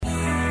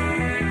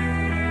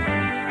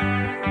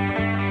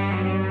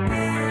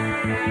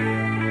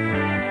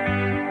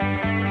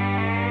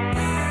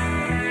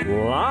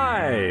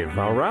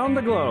Live around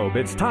the globe,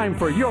 it's time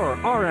for your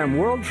RM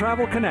World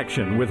Travel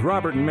Connection with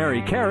Robert and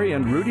Mary Carey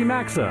and Rudy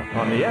Maxa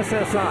on the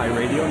SSI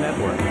Radio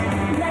Network.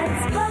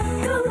 Let's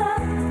buckle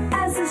up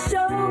as the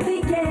show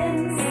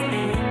begins.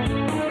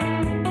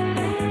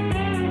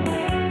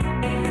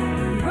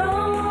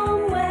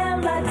 Rome,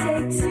 where I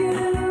take you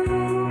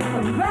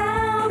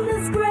around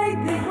this great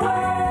big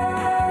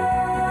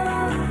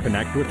world.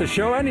 Connect with the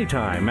show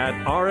anytime at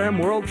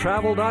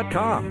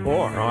rmworldtravel.com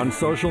or on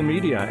social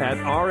media at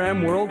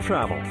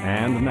RMWorldTravel.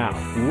 And now,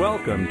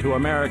 welcome to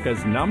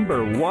America's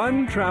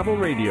 #1 travel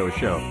radio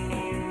show.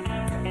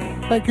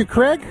 Thank you,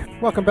 Craig.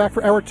 Welcome back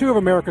for Hour 2 of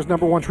America's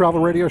 #1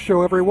 travel radio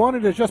show, everyone.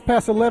 It is just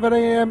past 11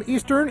 a.m.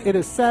 Eastern. It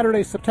is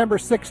Saturday, September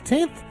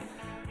 16th,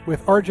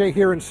 with RJ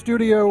here in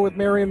studio with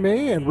Mary and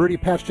me, and Rudy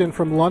patched in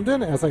from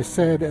London. As I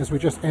said, as we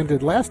just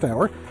ended last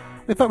hour,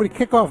 we thought we'd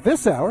kick off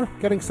this hour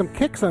getting some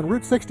kicks on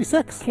Route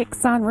 66.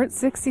 Kicks on Route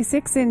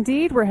 66,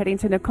 indeed. We're heading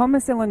to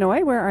Nokomis,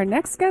 Illinois, where our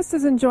next guest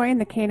is enjoying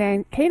the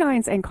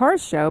Canines and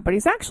Cars show, but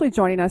he's actually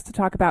joining us to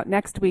talk about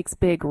next week's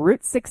big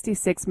Route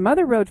 66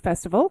 Mother Road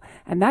Festival,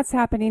 and that's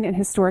happening in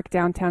historic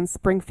downtown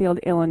Springfield,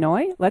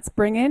 Illinois. Let's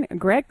bring in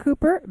Greg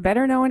Cooper,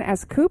 better known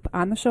as Coop,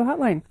 on the show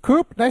hotline.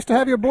 Coop, nice to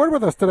have you aboard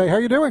with us today. How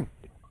are you doing?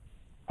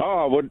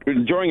 Oh, we're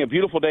enjoying a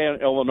beautiful day in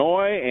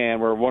Illinois,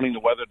 and we're wanting the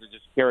weather to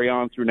just carry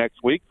on through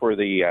next week for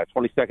the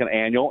 22nd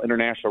Annual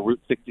International Route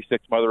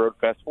 66 Mother Road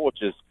Festival,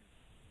 which is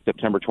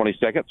September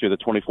 22nd through the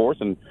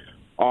 24th, and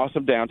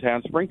awesome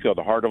downtown Springfield,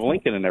 the heart of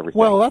Lincoln and everything.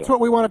 Well, that's what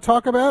we want to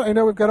talk about. I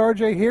know we've got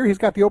RJ here. He's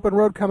got the open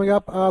road coming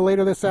up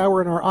later this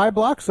hour in our I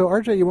block. So,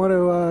 RJ, you want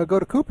to go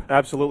to Coop?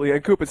 Absolutely.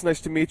 And Coop, it's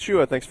nice to meet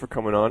you. Thanks for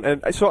coming on.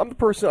 And so I'm the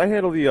person, I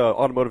handle the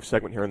automotive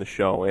segment here on the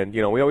show. And,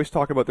 you know, we always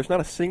talk about there's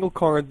not a single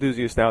car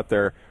enthusiast out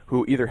there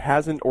who either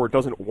hasn't or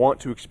doesn't want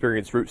to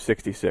experience Route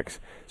 66.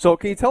 So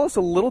can you tell us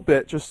a little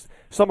bit, just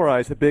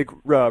summarize the big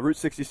Route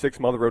 66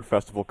 Mother Road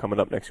Festival coming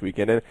up next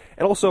weekend? And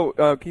also,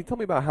 can you tell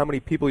me about how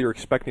many people you're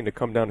expecting to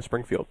come down to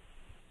Springfield?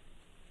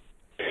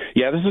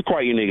 Yeah, this is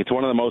quite unique. It's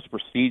one of the most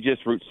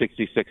prestigious Route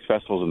 66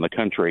 festivals in the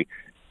country,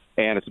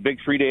 and it's a big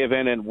three-day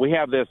event. And we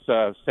have this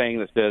saying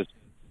that says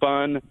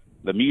fun,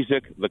 the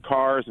music, the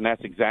cars, and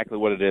that's exactly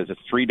what it is.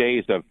 It's 3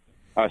 days of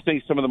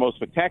seeing some of the most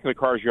spectacular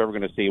cars you're ever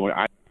going to see. When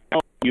I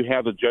know you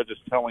have the judges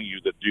telling you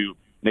that do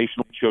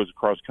nationwide shows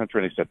across the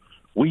country, and they said,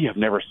 we have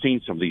never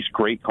seen some of these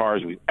great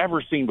cars we've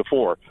ever seen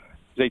before.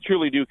 They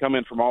truly do come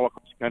in from all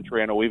across the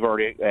country. I know we've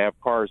already have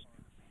cars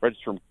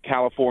registered from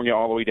California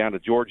all the way down to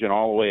Georgia and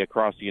all the way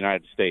across the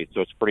United States. So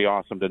it's pretty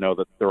awesome to know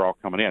that they're all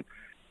coming in.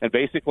 And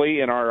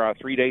basically, in our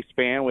 3-day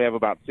span, we have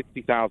about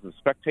 60,000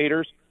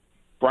 spectators.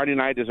 Friday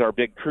night is our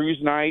big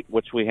cruise night,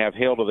 which we have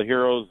Hail to the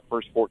Heroes. The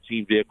first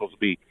 14 vehicles will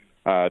be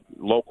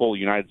local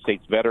United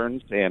States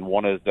veterans, and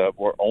one is the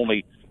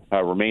only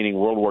remaining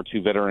World War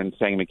II veteran in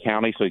Sangamon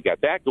County. So you got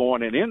that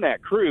going. And in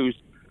that cruise,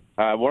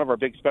 one of our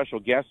big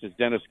special guests is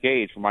Dennis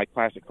Gage from My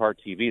Classic Car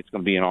TV. It's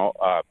going to be in all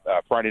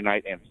Friday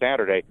night and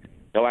Saturday.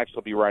 He'll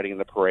actually be riding in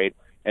the parade,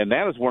 and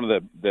that is one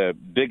of the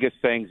biggest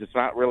things. It's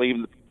not really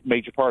even the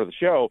major part of the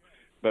show,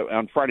 but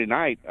on Friday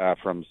night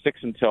from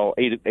 6 until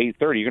 8:30,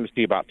 you're going to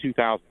see about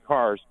 2,000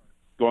 cars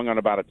going on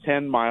about a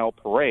 10-mile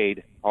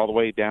parade all the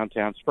way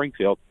downtown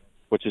Springfield,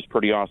 which is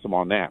pretty awesome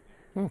on that.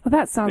 Well,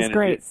 that sounds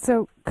great.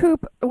 So,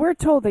 Coop, we're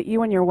told that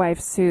you and your wife,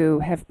 Sue,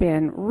 have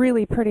been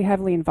really pretty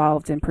heavily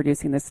involved in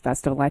producing this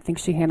festival. I think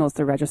she handles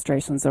the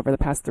registrations over the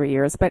past 3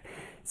 years. But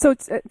so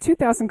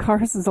 2,000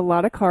 cars is a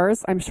lot of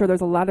cars. I'm sure there's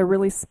a lot of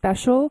really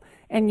special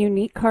and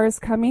unique cars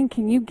coming.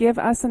 Can you give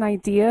us an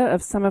idea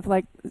of some of,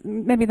 like,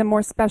 maybe the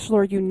more special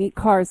or unique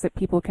cars that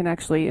people can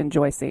actually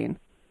enjoy seeing?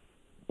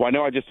 Well, I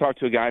know I just talked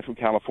to a guy from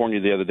California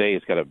the other day.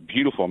 He's got a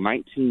beautiful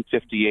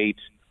 1958,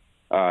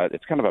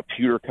 it's kind of a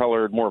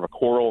pewter-colored, more of a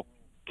coral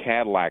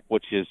Cadillac,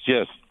 which is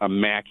just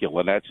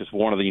immaculate. That's just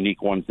one of the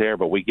unique ones there,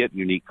 but we get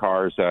unique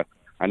cars.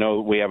 I know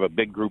we have a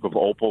big group of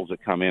Opals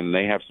that come in, and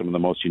they have some of the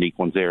most unique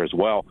ones there as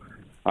well.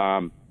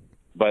 From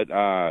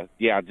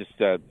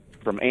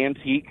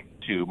antique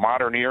to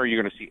modern era,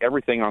 you're going to see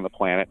everything on the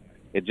planet.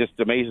 It just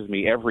amazes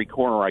me every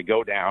corner I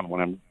go down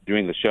when I'm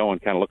doing the show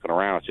and kind of looking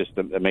around. It just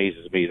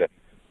amazes me that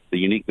the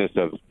uniqueness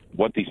of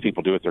what these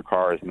people do with their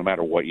cars, no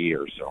matter what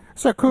year.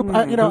 So Coop,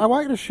 I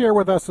want you to share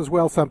with us as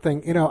well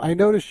something. You know, I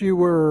noticed you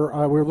were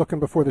we were looking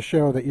before the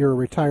show that you're a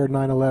retired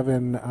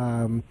 911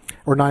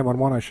 or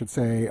 911, I should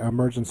say,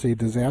 emergency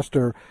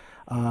disaster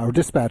or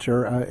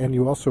dispatcher, and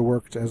you also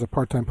worked as a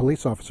part-time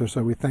police officer.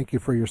 So we thank you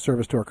for your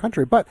service to our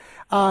country. But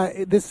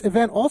this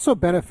event also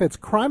benefits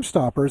Crime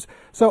Stoppers.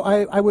 So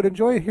I would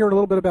enjoy hearing a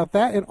little bit about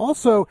that, and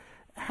also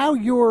how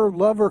your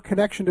love or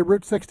connection to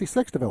Route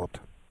 66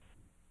 developed.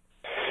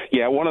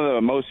 Yeah, one of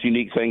the most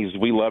unique things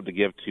we love to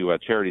give to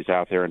charities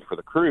out there, and for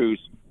the cruise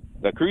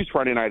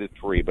Friday night is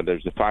free, but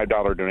there's a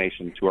 $5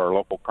 donation to our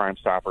local Crime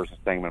Stoppers in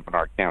Sangamon and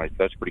Bernard County. So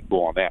that's pretty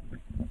cool on that.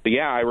 But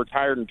yeah, I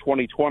retired in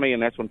 2020,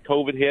 and that's when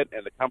COVID hit,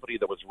 and the company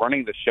that was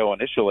running the show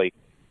initially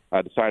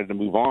decided to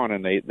move on,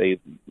 and they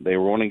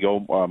were wanting to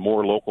go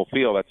more local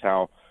feel. That's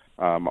how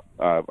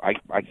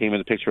I came in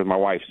the picture with my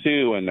wife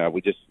Sue, and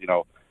we just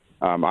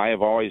I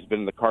have always been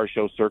in the car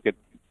show circuit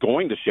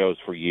going to shows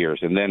for years.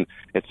 And then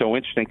it's so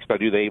interesting because I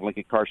do the Abe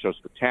Lincoln Car Show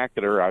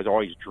Spectacular. I was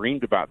always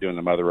dreamed about doing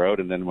the Mother Road,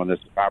 and then when this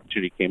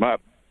opportunity came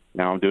up,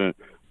 now I'm doing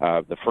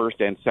the first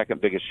and second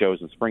biggest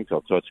shows in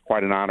Springfield. So it's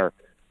quite an honor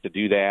to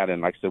do that.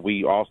 And like I said,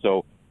 we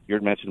also, you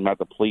mentioned about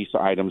the police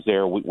items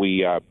there.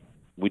 We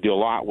do a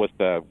lot with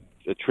the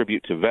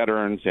tribute to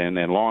veterans and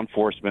law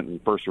enforcement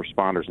and first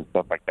responders and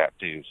stuff like that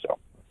too. So,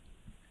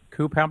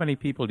 Coop, how many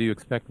people do you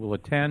expect will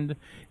attend,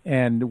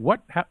 and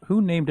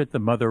who named it the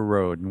Mother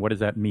Road, and what does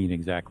that mean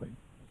exactly?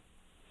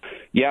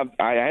 Yeah,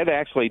 I had to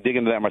actually dig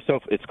into that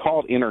myself. It's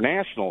called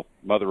International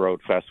Mother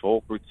Road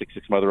Festival, Route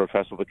 66 Mother Road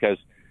Festival, because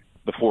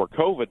before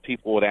COVID,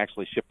 people would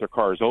actually ship their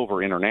cars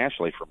over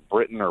internationally from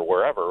Britain or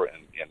wherever,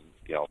 and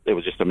it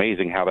was just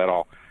amazing how that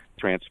all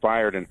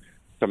transpired. And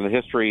some of the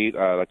history,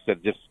 like I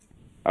said, just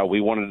we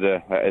wanted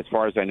to, as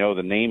far as I know,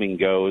 the naming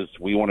goes,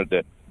 we wanted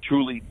to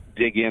truly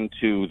dig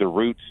into the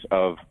roots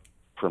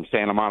from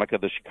Santa Monica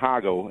to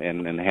Chicago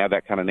and have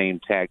that kind of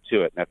name tag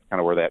to it. And that's kind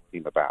of where that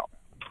came about.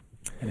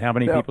 And how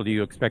many people do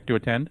you expect to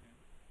attend?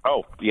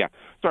 Oh, yeah.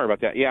 Sorry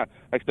about that. Yeah,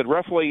 like I said,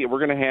 roughly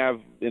we're going to have,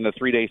 in the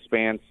 3-day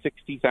span,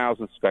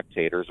 60,000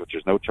 spectators, which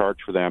is no charge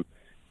for them,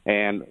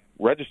 and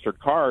registered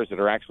cars that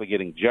are actually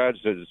getting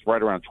judged is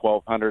right around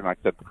 1,200. And like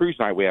I said, the cruise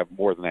night, we have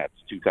more than that.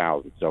 It's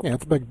 2,000. So yeah,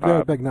 it's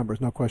very big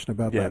numbers, no question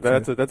about that. Yeah,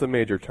 that's a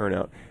major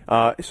turnout.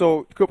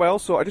 So, Coop, I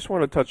just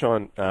want to touch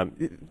on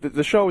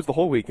the show is the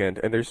whole weekend,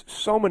 and there's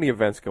so many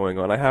events going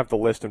on. I have the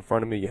list in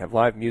front of me. You have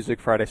live music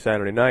Friday,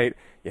 Saturday night.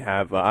 You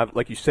have,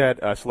 like you said,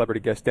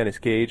 celebrity guest Dennis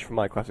Gage from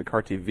My Classic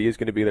Car TV is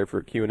going to be there for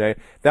a Q&A.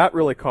 That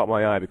really caught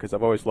my eye because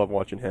I've always loved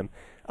watching him.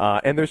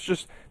 And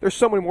there's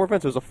so many more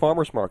events. There's a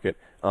farmer's market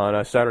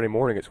on Saturday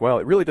morning as well.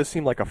 It really does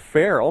seem like a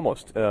fair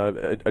almost,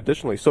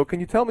 additionally. So can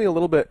you tell me a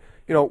little bit,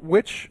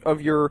 which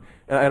of your,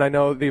 and I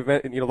know the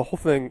event, the whole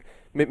thing,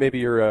 maybe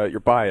you're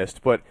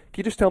biased, but can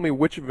you just tell me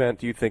which event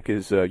do you think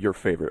is your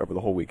favorite over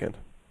the whole weekend?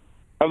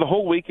 Of the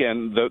whole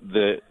weekend,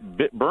 the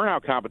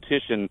burnout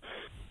competition,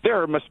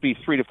 there must be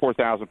 3,000 to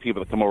 4,000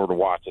 people that come over to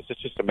watch us.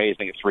 It's just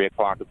amazing at 3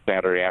 o'clock on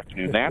Saturday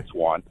afternoon. That's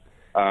one.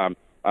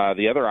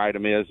 The other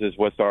item is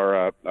with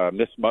our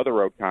Miss Mother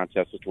Road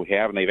contest, which we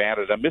have, and they've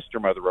added a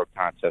Mr. Mother Road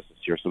contest this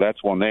year, so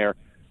that's one there.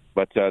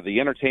 But the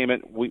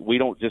entertainment, we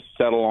don't just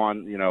settle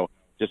on,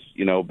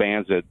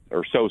 bands that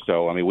are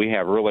so-so. I mean, we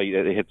have really,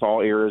 it hits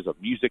all eras of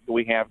music that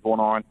we have going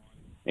on.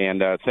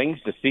 And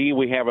things to see,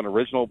 we have an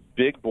original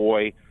big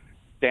boy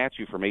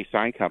statue from Ace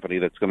Sign Company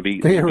that's going to be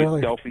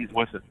really? selfies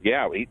with us.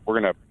 Yeah,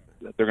 they're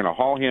going to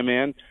haul him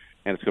in,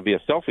 and it's going to be a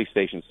selfie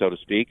station, so to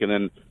speak. And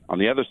then on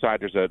the other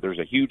side, there's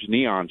a huge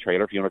neon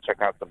trailer if you want to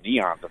check out some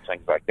neons and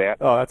things like that.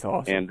 Oh, that's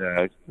awesome. And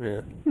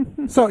yeah.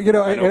 So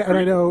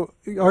I know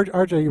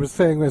RJ was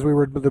saying as we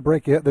were the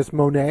break, this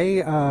Monet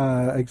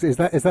is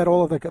that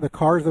all of the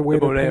cars the way the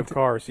they're Monet of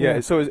cars?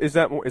 Yeah. So is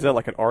that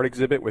like an art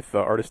exhibit with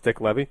artist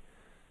Dick Levy?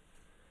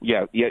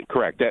 Yeah,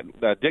 correct.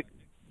 That Dick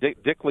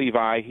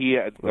Levi, he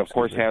of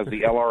course has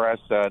the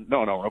LRS.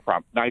 No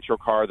problem. Nitro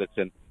car that's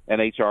in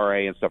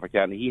NHRA and stuff like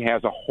that, and he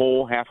has a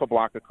whole half a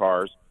block of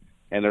cars.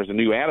 And there's a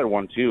new added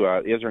one too,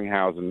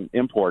 Isringhausen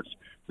Imports.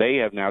 They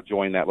have now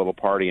joined that little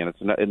party, and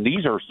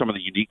these are some of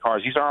the unique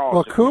cars. These are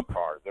all Coop,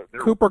 cars.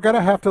 Coop, we're going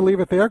to have to leave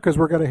it there because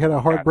we're going to hit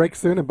a hard break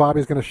soon, and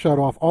Bobby's going to shut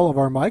off all of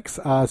our mics.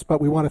 But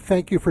we want to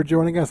thank you for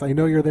joining us. I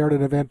know you're there at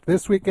an event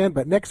this weekend,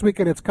 but next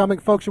weekend it's coming,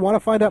 folks. You want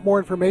to find out more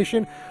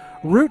information?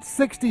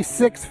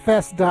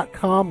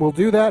 Route66fest.com will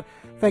do that.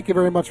 Thank you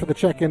very much for the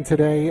check-in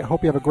today.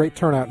 Hope you have a great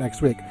turnout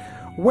next week.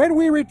 When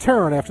we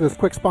return after this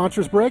quick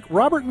sponsors break,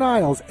 Robert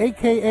Niles,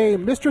 a.k.a.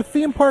 Mr.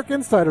 Theme Park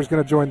Insider, is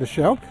going to join the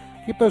show.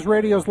 Keep those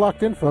radios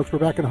locked in, folks. We're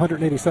back in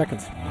 180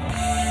 seconds.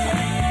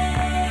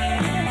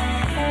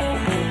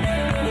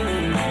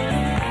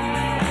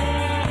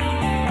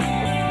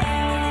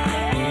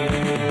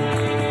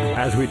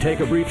 As we take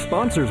a brief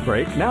sponsors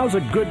break, now's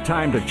a good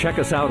time to check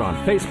us out on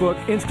Facebook,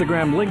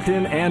 Instagram,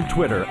 LinkedIn, and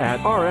Twitter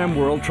at RM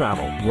World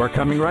Travel. We're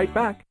coming right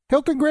back.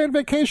 Hilton Grand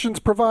Vacations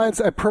provides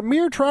a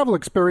premier travel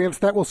experience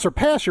that will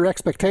surpass your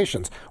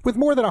expectations. With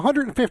more than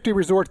 150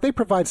 resorts, they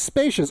provide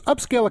spacious,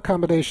 upscale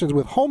accommodations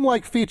with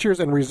home-like features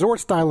and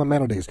resort-style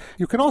amenities.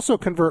 You can also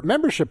convert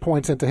membership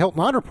points into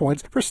Hilton Honor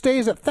Points for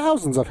stays at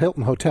thousands of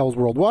Hilton hotels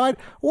worldwide,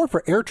 or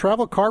for air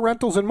travel, car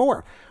rentals, and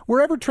more.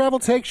 Wherever travel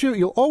takes you,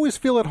 you'll always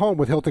feel at home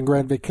with Hilton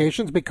Grand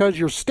Vacations because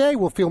your stay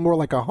will feel more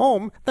like a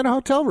home than a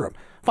hotel room.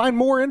 Find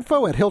more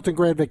info at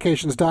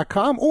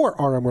HiltonGrandVacations.com or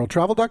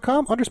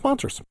RMWorldTravel.com under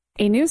sponsors.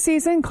 A new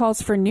season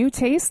calls for new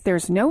tastes.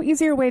 There's no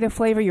easier way to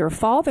flavor your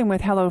fall than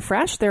with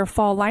HelloFresh. Their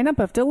fall lineup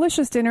of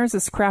delicious dinners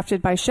is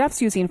crafted by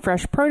chefs using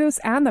fresh produce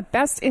and the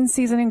best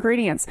in-season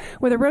ingredients.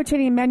 With a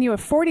rotating menu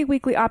of 40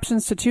 weekly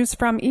options to choose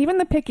from, even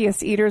the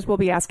pickiest eaters will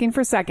be asking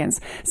for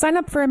seconds. Sign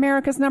up for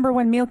America's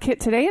 #1 meal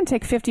kit today and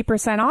take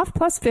 50% off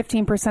plus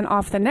 15%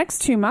 off the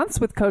next 2 months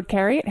with code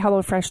Carey at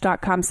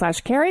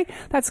HelloFresh.com/Carey.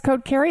 That's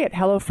code Carey at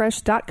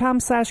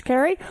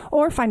HelloFresh.com/Carey,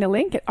 or find a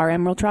link at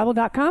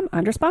RMWorldTravel.com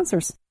under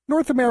sponsors.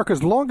 North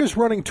America's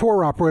longest-running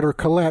tour operator,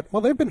 Colette, well,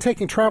 they've been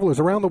taking travelers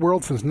around the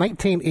world since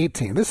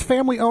 1918. This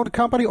family-owned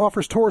company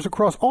offers tours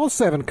across all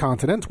 7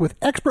 continents with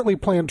expertly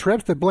planned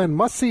trips that blend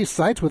must-see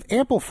sites with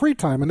ample free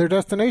time in their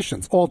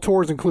destinations. All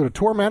tours include a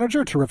tour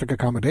manager, terrific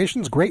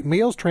accommodations, great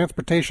meals,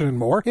 transportation, and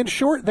more. In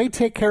short, they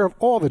take care of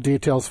all the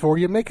details for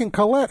you, making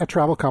Colette a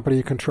travel company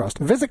you can trust.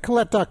 Visit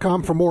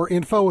Colette.com for more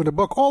info and to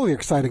book all the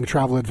exciting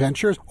travel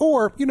adventures.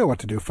 Or, you know what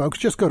to do, folks.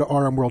 Just go to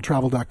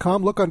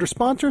RMWorldTravel.com, look under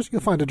sponsors,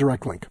 you'll find a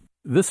direct link.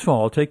 This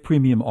fall, take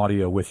premium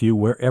audio with you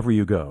wherever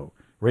you go.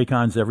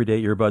 Raycon's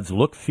everyday earbuds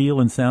look, feel,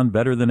 and sound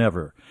better than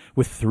ever.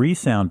 With 3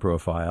 sound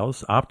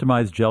profiles,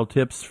 optimized gel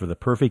tips for the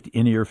perfect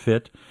in-ear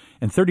fit,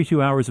 and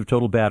 32 hours of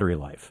total battery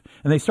life.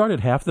 And they start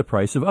at half the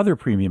price of other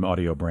premium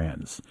audio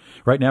brands.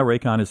 Right now,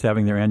 Raycon is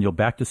having their annual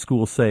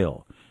back-to-school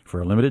sale.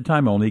 For a limited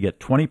time only, get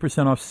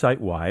 20% off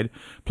site-wide,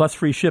 plus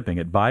free shipping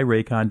at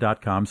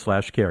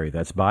buyraycon.com/carry.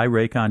 That's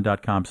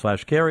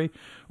buyraycon.com/carry,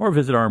 or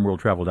visit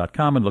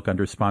RMWorldTravel.com and look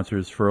under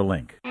sponsors for a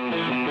link.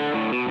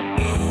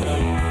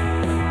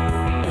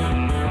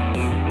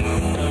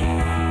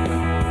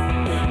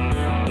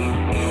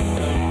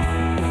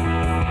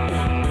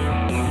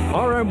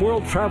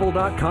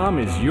 RMWorldTravel.com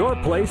is your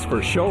place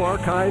for show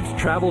archives,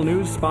 travel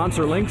news,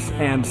 sponsor links,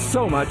 and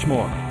so much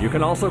more. You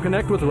can also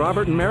connect with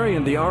Robert and Mary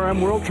and the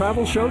RM World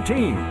Travel Show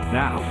team.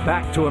 Now,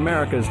 back to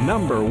America's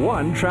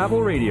 #1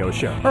 travel radio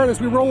show. All right, as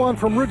we roll on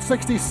from Route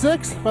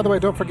 66, by the way,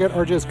 don't forget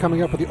RJ is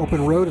coming up with the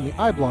open road and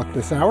the I-Block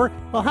this hour.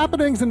 Well,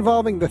 happenings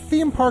involving the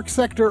theme park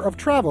sector of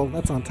travel,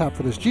 that's on tap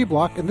for this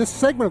G-Block, and this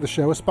segment of the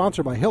show is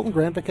sponsored by Hilton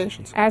Grand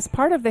Vacations. As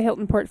part of the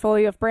Hilton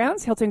portfolio of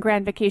brands, Hilton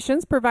Grand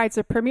Vacations provides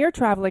a premier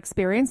travel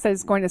experience that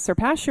is going to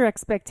surpass your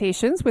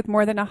expectations with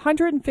more than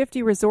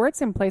 150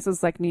 resorts in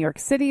places like New York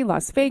City,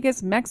 Las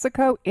Vegas,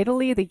 Mexico,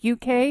 Italy, the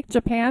UK,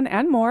 Japan,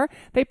 and more.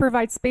 They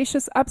provide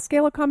spacious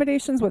upscale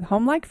accommodations with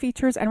home-like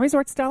features and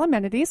resort-style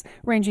amenities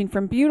ranging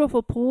from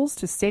beautiful pools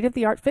to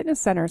state-of-the-art fitness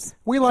centers.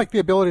 We like the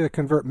ability to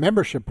convert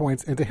membership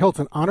points into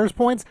Hilton Honors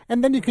points,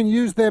 and then you can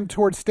use them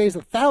towards stays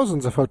at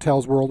thousands of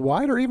hotels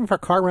worldwide or even for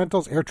car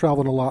rentals, air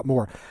travel, and a lot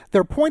more.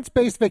 Their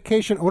points-based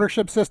vacation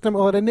ownership system,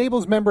 well, it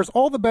enables members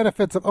all the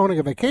benefits of owning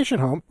a vacation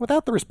home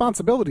without the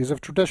responsibilities of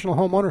traditional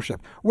home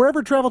ownership.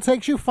 Wherever travel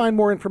takes you, find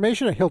more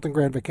information at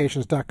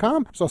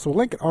HiltonGrandVacations.com. There's also a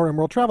link at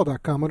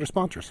RMWorldTravel.com under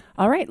sponsors.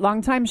 All right,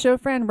 longtime show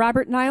friend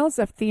Robert Niles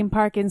of Theme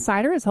Park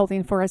Insider is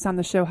holding for us on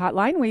the show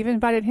hotline. We've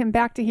invited him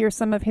back to hear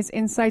some of his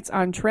insights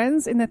on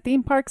trends in the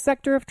theme park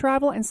sector of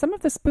travel and some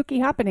of the spooky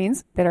happenings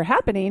that are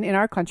happening in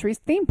our country's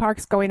theme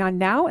parks going on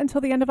now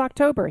until the end of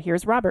October.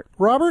 Here's Robert.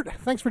 Robert,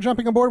 thanks for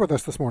jumping aboard with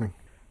us this morning.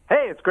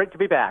 Hey, it's great to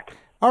be back.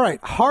 All right,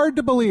 hard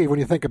to believe when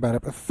you think about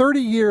it, but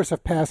 30 years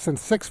have passed since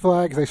Six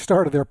Flags. They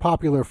started their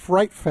popular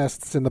Fright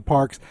Fests in the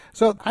parks.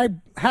 So I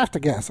have to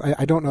guess,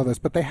 I don't know this,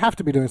 but they have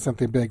to be doing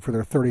something big for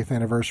their 30th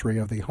anniversary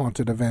of the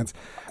haunted events.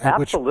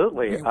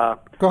 Absolutely. Go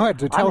ahead,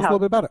 tell us a little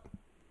bit about it.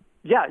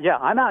 Yeah,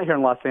 I'm out here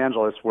in Los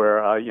Angeles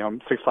where,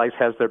 Six Flags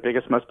has their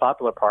biggest, most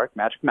popular park,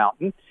 Magic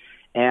Mountain,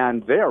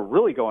 and they are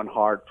really going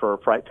hard for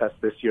Fright Fest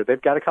this year.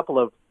 They've got a couple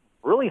of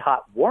really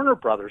hot Warner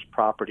Brothers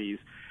properties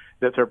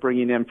that they're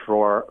bringing in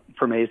for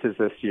mazes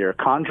this year,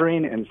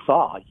 Conjuring and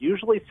Saw.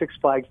 Usually Six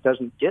Flags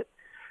doesn't get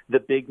the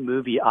big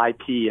movie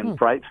IP in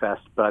Fright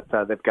Fest, but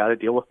they've got a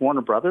deal with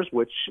Warner Brothers,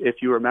 which, if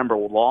you remember,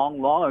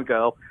 long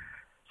ago,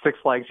 Six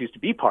Flags used to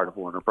be part of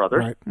Warner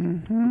Brothers. Right.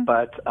 Mm-hmm.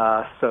 But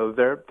so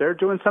they're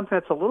doing something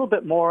that's a little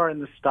bit more in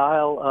the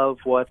style of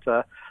what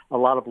a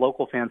lot of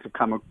local fans have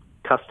come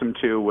accustomed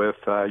to with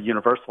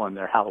Universal and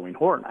their Halloween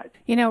Horror Nights.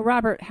 You know,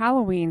 Robert,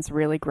 Halloween's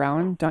really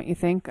grown, don't you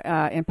think,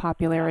 in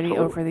popularity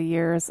over the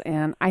years?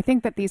 And I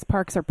think that these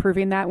parks are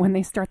proving that when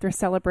they start their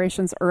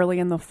celebrations early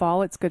in the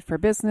fall. It's good for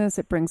business.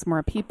 It brings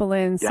more people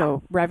in,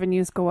 so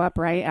revenues go up,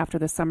 right, after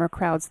the summer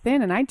crowds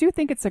thin. And I do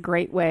think it's a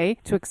great way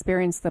to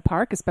experience the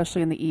park,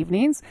 especially in the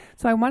evenings.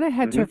 So I want to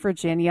head to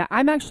Virginia.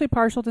 I'm actually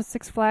partial to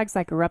Six Flags.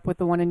 I grew up with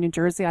the one in New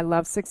Jersey. I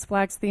love Six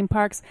Flags theme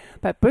parks.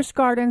 But Busch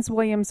Gardens,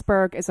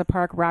 Williamsburg is a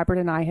park Robert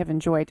and I have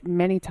enjoyed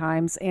many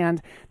times,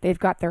 and they've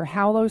got their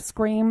Hallow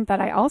Scream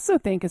that I also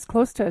think is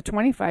close to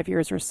 25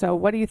 years or so.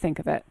 What do you think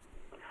of it?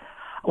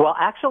 Well,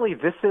 actually,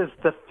 this is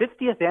the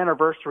 50th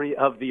anniversary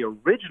of the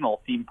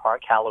original theme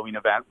park Halloween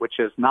event, which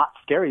is Knott's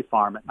Scary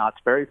Farm at Knott's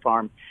Berry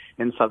Farm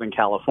in Southern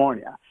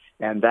California.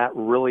 And that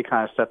really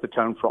kind of set the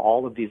tone for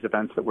all of these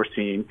events that we're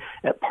seeing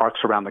at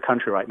parks around the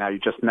country right now. You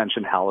just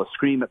mentioned Hallow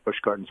Scream at Busch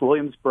Gardens,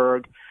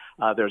 Williamsburg.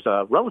 There's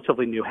a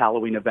relatively new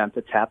Halloween event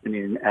that's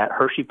happening at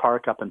Hershey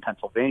Park up in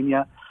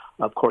Pennsylvania.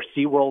 Of course,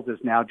 SeaWorld is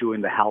now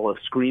doing the Hallow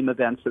Scream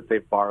events that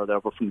they've borrowed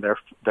over from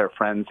their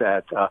friends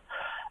at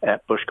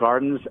Busch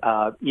Gardens.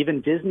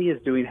 Even Disney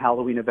is doing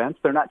Halloween events.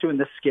 They're not doing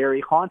the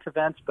scary haunt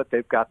events, but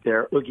they've got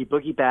their Oogie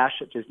Boogie Bash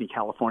at Disney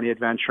California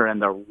Adventure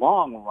and their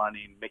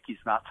long-running Mickey's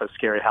Not So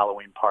Scary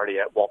Halloween Party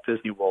at Walt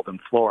Disney World in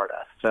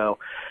Florida. So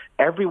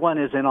everyone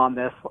is in on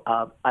this.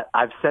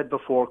 I've said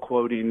before,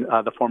 quoting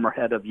the former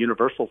head of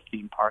Universal's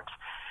theme parks,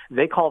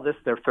 they call this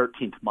their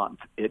 13th month.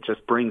 It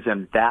just brings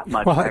in that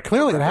much. Well,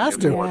 clearly it has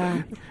to.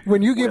 Yeah.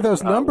 When you give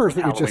those numbers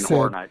that you just said,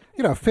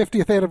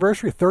 50th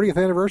anniversary, 30th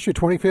anniversary,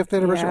 25th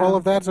anniversary, all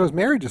of that. So as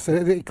Mary just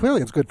said,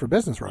 clearly it's good for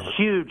business, Robert.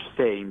 Huge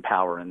staying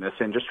power in this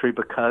industry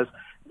because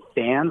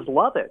fans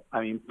love it.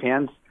 I mean,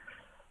 fans.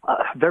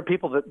 They're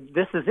people that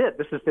this is it.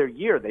 This is their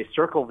year. They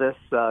circle this,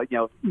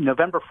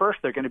 November 1st,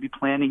 they're going to be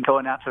planning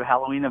going out to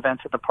Halloween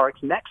events at the parks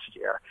next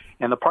year.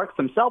 And the parks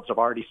themselves have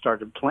already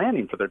started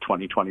planning for their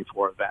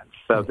 2024 events.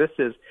 So this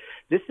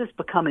has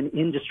become an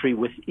industry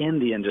within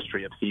the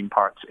industry of theme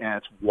parks, and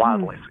it's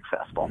wildly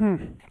successful.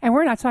 And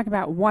we're not talking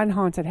about one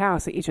haunted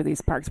house at each of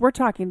these parks. We're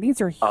talking,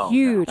 these are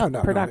huge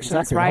productions,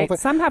 exactly. right?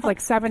 Some have like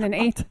 7 and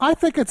 8. I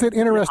think it's an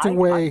interesting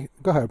way.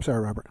 Go ahead. I'm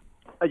sorry, Robert.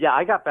 Yeah,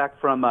 I got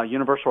back from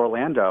Universal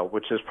Orlando,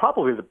 which is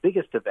probably the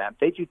biggest event.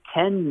 They do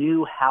 10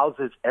 new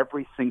houses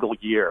every single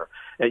year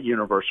at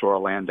Universal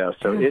Orlando.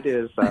 So it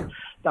is,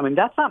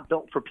 that's not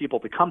built for people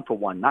to come for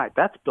one night.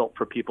 That's built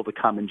for people to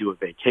come and do a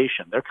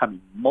vacation. They're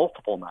coming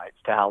multiple nights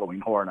to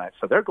Halloween Horror Nights.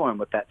 So they're going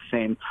with that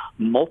same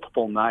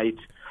multiple night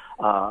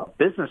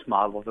business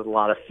model that a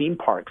lot of theme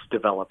parks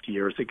developed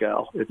years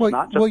ago. It's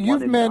not just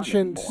you've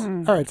mentioned,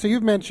 all right, so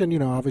you've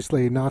mentioned,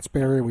 obviously Knott's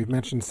Berry, we've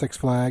mentioned Six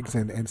Flags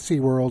and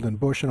SeaWorld and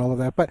Busch and all of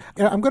that, but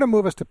I'm going to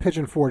move us to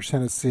Pigeon Forge,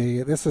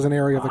 Tennessee. This is an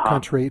area of the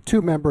country,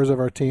 2 members of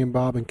our team,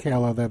 Bob and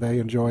Kayla, that they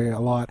enjoy a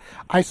lot.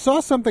 I saw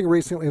something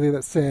recently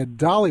that said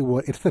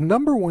Dollywood, it's the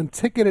 #1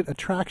 ticketed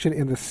attraction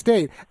in the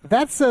state.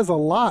 That says a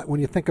lot when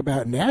you think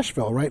about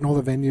Nashville, right, and all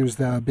the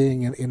venues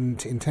being in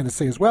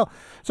Tennessee as well.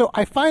 So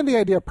I find the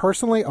idea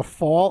personally of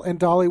fall in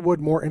Dollywood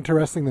more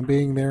interesting than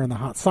being there in the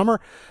hot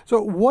summer.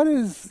 So what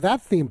does that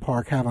theme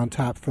park have on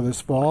tap for this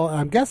fall?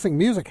 I'm guessing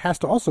music has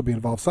to also be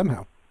involved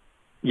somehow.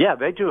 Yeah,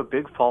 they do a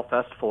big fall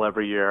festival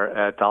every year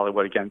at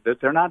Dollywood. Again,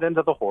 they're not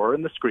into the horror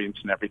and the screams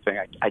and everything.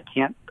 I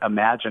can't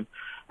imagine.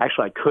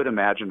 Actually, I could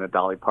imagine a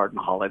Dolly Parton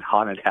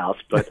haunted house,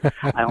 but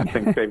I don't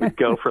think they would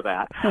go for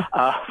that.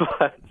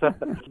 But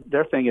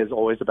their thing is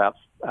always about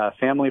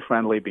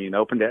family-friendly, being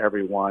open to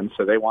everyone,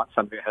 so they want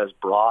something that has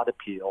broad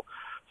appeal.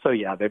 So,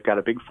 yeah, they've got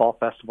a big fall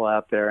festival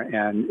out there,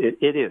 and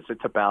it's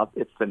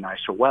the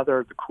nicer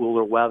weather, the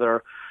cooler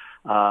weather,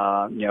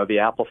 the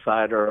apple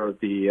cider,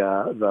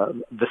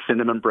 the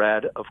cinnamon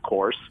bread, of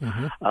course,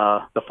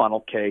 the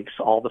funnel cakes,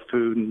 all the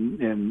food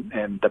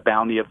and the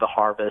bounty of the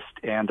harvest,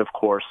 and, of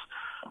course,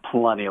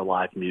 plenty of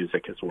live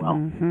music as well.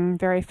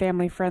 Very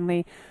family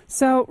friendly.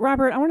 So,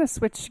 Robert, I want to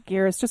switch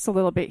gears just a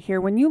little bit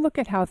here. When you look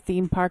at how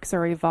theme parks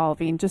are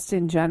evolving, just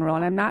in general,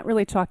 and I'm not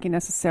really talking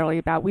necessarily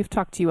about, we've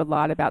talked to you a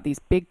lot about these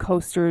big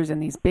coasters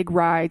and these big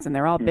rides, and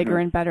they're all bigger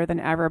and better than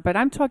ever, but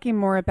I'm talking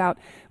more about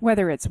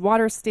whether it's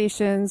water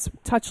stations,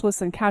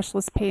 touchless and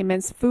cashless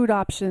payments, food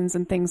options,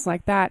 and things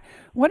like that.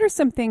 What are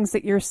some things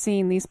that you're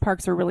seeing these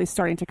parks are really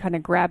starting to kind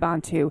of grab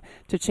onto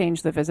to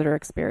change the visitor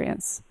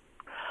experience?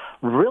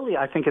 Really,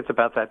 I think it's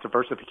about that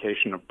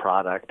diversification of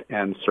product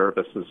and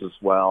services as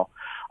well.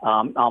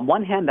 On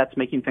one hand, that's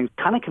making things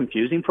kind of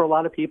confusing for a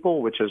lot of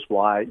people, which is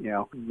why,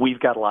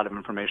 we've got a lot of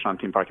information on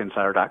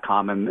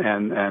themeparkinsider.com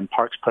and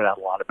Parks put out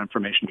a lot of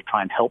information to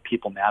try and help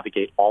people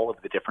navigate all of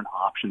the different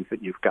options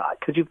that you've got.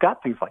 Because you've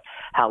got things like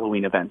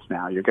Halloween events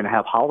now. You're going to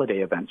have holiday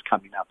events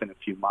coming up in a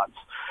few months,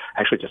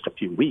 actually just a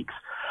few weeks.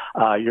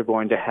 You're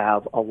going to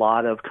have a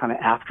lot of kind of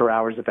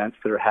after-hours events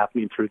that are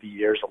happening through the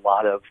years, a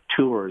lot of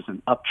tours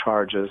and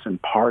upcharges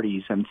and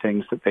parties and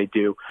things that they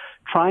do,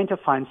 trying to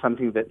find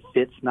something that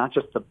fits not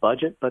just the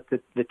budget, but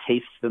the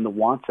tastes and the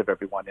wants of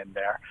everyone in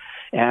there.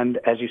 And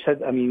as you said,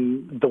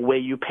 the way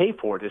you pay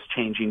for it is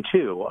changing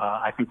too.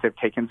 I think they've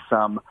taken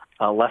some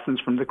lessons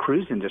from the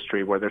cruise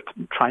industry where they're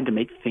trying to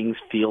make things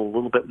feel a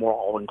little bit more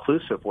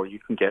all-inclusive, where you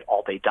can get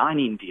all-day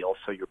dining deals,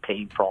 so you're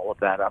paying for all of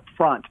that up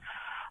front.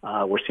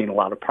 We're seeing a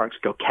lot of parks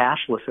go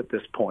cashless at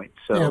this point.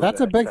 So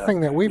that's a big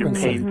thing that we've been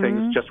seeing. You're paying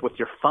things just with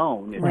your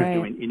phone if you're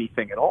doing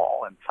anything at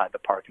all inside the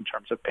park in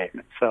terms of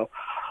payment. So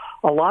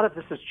a lot of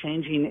this is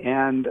changing,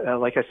 and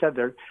like I said,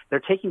 they're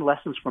taking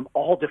lessons from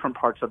all different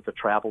parts of the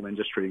travel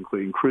industry,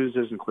 including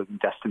cruises, including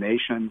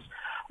destinations,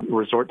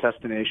 resort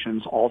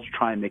destinations, all to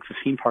try and make the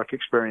theme park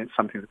experience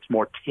something that's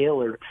more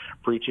tailored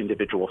for each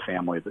individual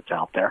family that's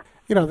out there.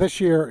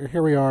 This year,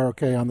 here we are,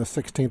 on the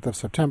 16th of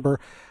September.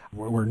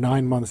 We're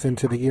 9 months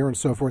into the year and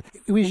so forth.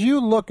 As you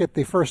look at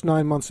the first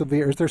 9 months of the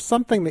year, is there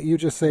something that you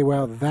just say,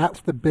 wow, that's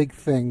the big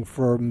thing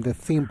from the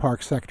theme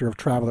park sector of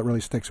travel that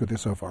really sticks with you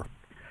so far?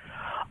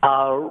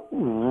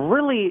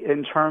 Really,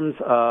 in terms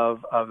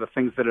of the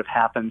things that have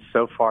happened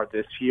so far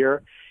this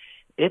year,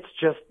 it's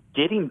just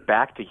getting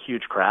back to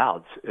huge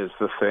crowds is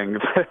the thing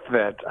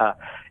that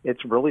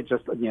it's really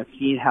just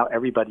seeing how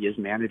everybody is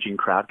managing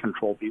crowd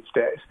control these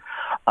days.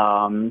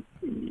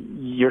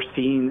 You're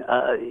seeing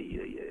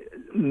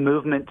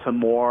movement to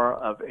more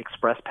of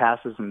express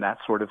passes and that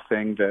sort of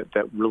thing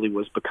that really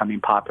was becoming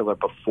popular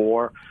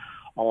before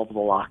all of the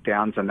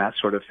lockdowns and that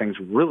sort of things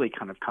really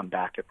kind of come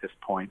back at this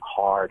point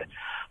hard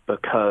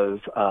because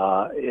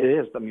it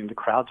is. The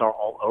crowds are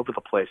all over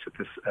the place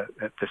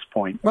at this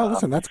point. Well,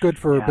 listen, that's good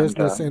for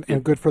business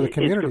and good for the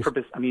community. It's good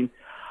for business.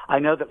 I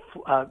know that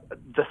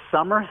the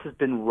summer has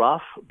been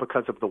rough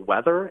because of the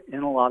weather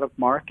in a lot of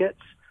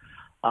markets,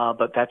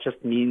 but that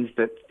just means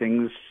that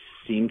things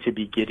seem to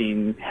be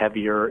getting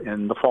heavier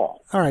in the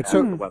fall. All right,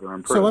 the weather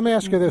improves. So let me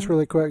ask you this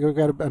really quick. We've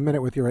got a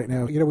minute with you right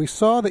now. We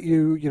saw that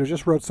you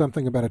just wrote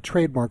something about a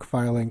trademark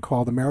filing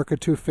called America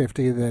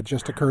 250 that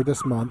just occurred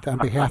this month on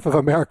behalf of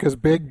America's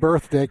big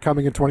birthday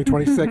coming in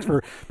 2026.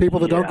 For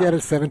people that don't get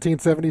it,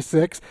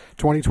 1776,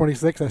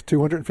 2026, that's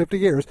 250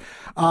 years.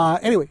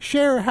 Anyway,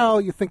 share how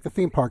you think the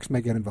theme parks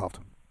may get involved.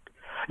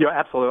 Yeah,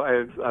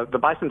 absolutely. The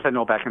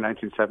bicentennial back in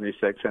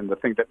 1976, and the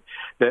thing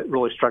that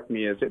really struck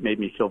me is it made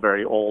me feel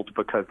very old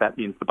because that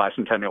means the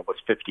bicentennial was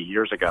 50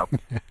 years ago.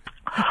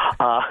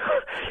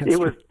 It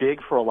was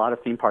big for a lot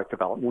of theme park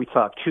development. We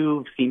saw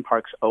 2 theme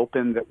parks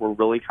open that were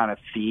really kind of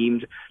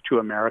themed to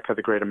America,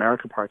 the Great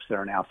America parks that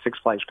are now Six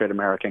Flags Great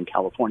America and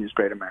California's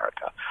Great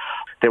America.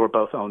 They were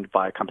both owned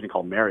by a company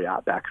called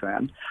Marriott back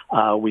then.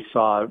 We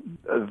saw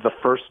the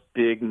first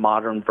big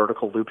modern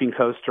vertical looping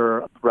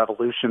coaster,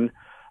 Revolution,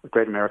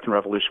 Great American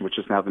Revolution, which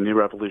is now the new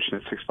Revolution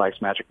at Six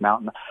Flags Magic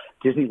Mountain.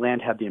 Disneyland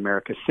had the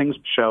America Sings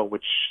show,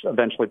 which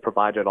eventually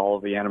provided all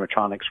of the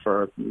animatronics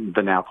for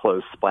the now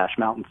closed Splash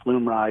Mountain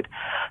Flume ride.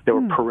 There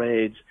were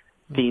parades,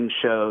 theme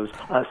shows.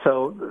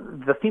 So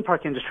the theme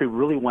park industry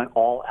really went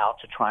all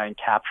out to try and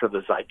capture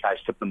the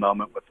zeitgeist of the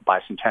moment with the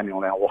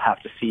bicentennial. Now we'll have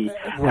to see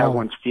how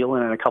everyone's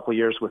feeling in a couple of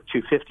years with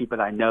 250, but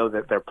I know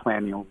that they're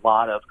planning a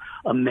lot of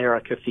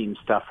America-themed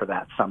stuff for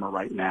that summer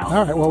right now.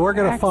 All right, well, we're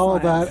going to follow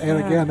that,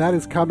 and again, that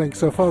is coming.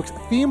 So, folks,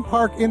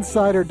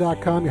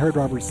 themeparkinsider.com. You heard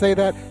Robert say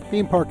that.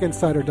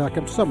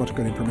 Themeparkinsider.com. So much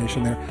good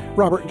information there.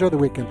 Robert, enjoy the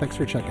weekend. Thanks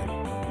for checking.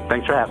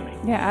 Thanks for having me.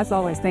 Yeah, as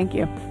always, thank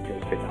you.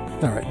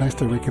 All right, nice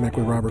to reconnect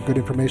with Robert. Good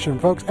information,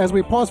 folks. As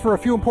we pause for a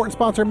few important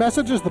sponsor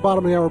messages, the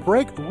bottom of the hour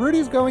break,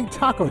 Rudy's going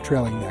taco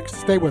trailing next.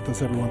 Stay with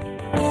us, everyone.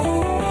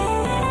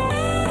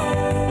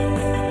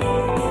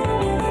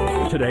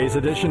 Today's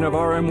edition of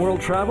RM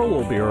World Travel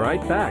will be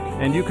right back,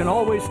 and you can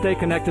always stay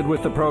connected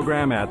with the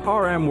program at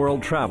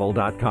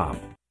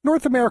rmworldtravel.com.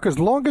 North America's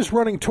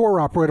longest-running tour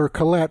operator,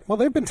 Colette, well,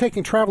 they've been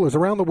taking travelers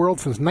around the world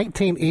since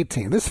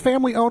 1918. This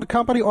family-owned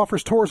company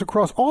offers tours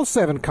across all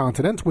 7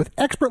 continents with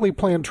expertly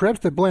planned trips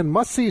that blend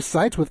must-see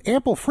sites with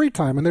ample free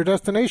time in their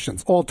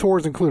destinations. All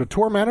tours include a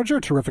tour manager,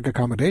 terrific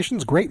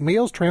accommodations, great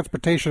meals,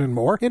 transportation, and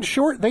more. In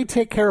short, they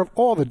take care of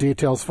all the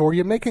details for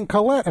you, making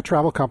Colette a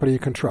travel company you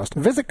can trust.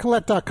 Visit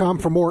Colette.com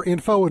for more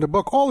info and to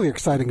book all the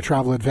exciting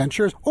travel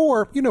adventures.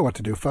 Or, you know what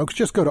to do, folks.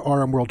 Just go to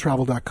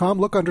rmworldtravel.com,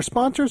 look under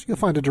sponsors, you'll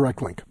find a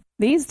direct link.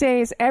 These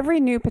days, every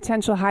new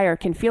potential hire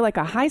can feel like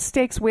a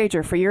high-stakes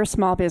wager for your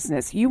small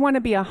business. You want to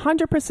be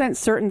 100%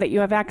 certain that you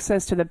have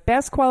access to the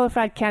best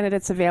qualified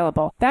candidates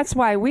available. That's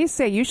why we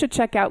say you should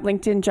check out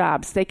LinkedIn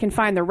Jobs. They can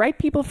find the right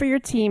people for your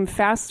team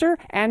faster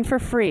and for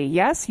free.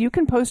 Yes, you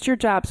can post your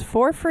jobs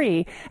for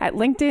free at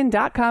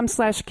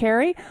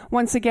linkedin.com/Carey.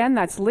 Once again,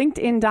 that's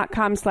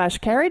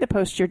linkedin.com/Carey to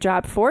post your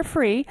job for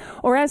free.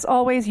 Or as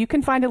always, you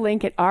can find a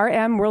link at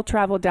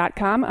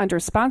rmworldtravel.com under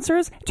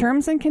sponsors.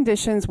 Terms and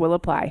conditions will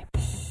apply.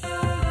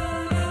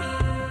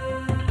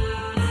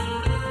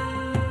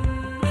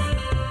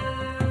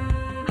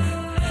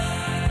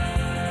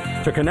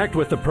 To connect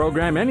with the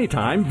program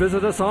anytime,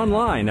 visit us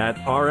online at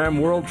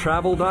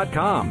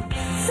rmworldtravel.com.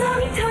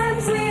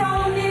 Sometimes we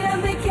all need a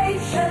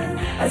vacation,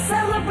 a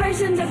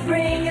celebration to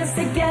bring us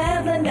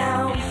together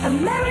now.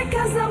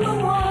 America's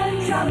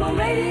 #1 travel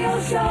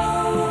radio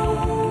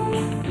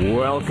show.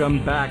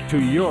 Welcome back to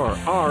your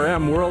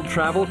RM World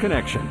Travel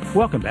Connection.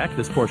 Welcome back.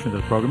 This portion of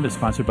the program is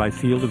sponsored by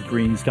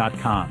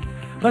fieldofgreens.com.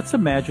 Let's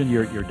imagine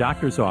your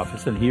doctor's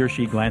office and he or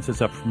she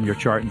glances up from your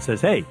chart and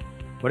says, hey,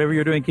 whatever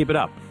you're doing, keep it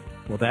up.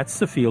 Well, that's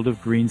the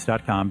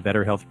fieldofgreens.com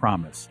Better Health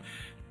Promise.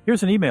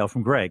 Here's an email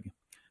from Greg.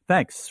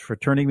 Thanks for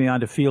turning me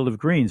on to Field of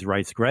Greens,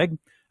 writes Greg.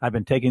 I've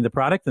been taking the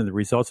product and the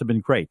results have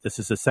been great. This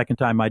is the second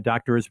time my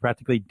doctor has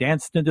practically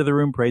danced into the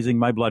room praising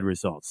my blood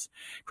results.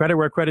 Credit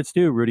where credit's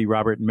due, Rudy,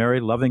 Robert, and Mary,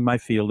 loving my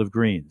Field of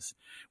Greens.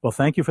 Well,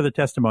 thank you for the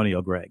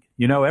testimonial, Greg.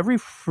 You know, every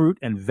fruit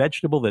and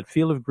vegetable that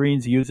Field of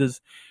Greens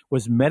uses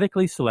was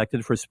medically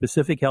selected for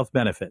specific health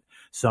benefit.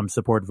 Some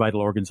support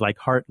vital organs like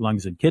heart,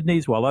 lungs, and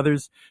kidneys, while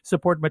others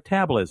support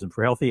metabolism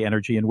for healthy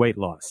energy and weight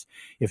loss.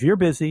 If you're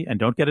busy and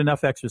don't get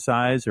enough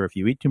exercise, or if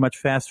you eat too much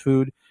fast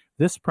food,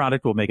 this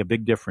product will make a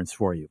big difference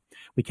for you.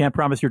 We can't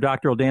promise your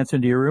doctor will dance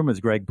into your room, as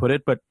Greg put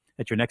it, but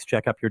at your next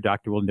checkup, your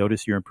doctor will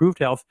notice your improved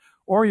health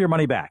or your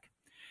money back.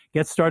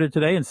 Get started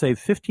today and save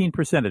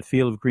 15% at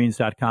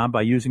fieldofgreens.com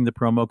by using the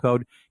promo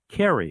code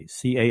CAREY,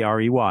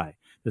 C-A-R-E-Y.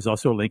 There's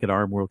also a link at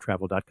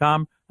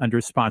rmworldtravel.com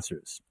under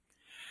sponsors.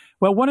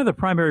 Well, one of the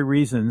primary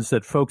reasons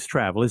that folks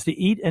travel is to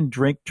eat and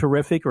drink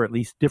terrific or at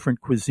least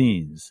different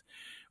cuisines.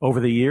 Over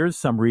the years,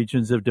 some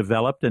regions have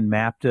developed and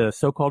mapped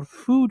so-called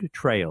food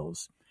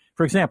trails.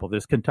 For example,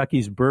 there's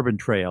Kentucky's Bourbon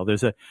Trail.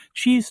 There's a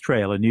cheese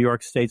trail in New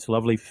York State's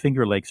lovely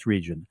Finger Lakes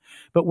region.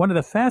 But one of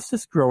the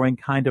fastest growing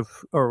kind of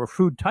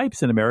food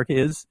types in America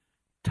is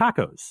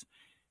tacos.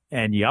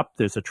 And yup,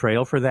 there's a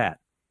trail for that.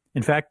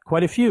 In fact,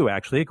 quite a few,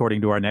 actually,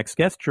 according to our next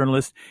guest,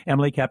 journalist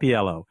Emily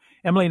Capiello.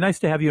 Emily, nice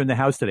to have you in the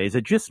house today. Is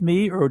it just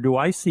me, or do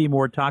I see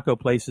more taco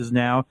places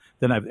now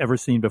than I've ever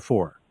seen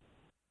before?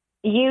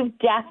 You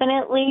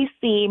definitely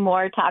see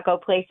more taco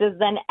places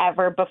than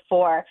ever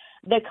before.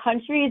 The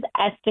country is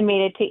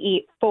estimated to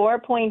eat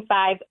 4.5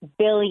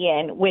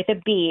 billion with a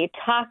B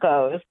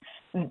tacos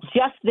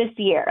just this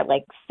year.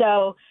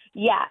 So,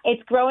 yeah,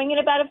 it's growing at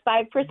about a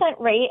 5%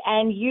 rate,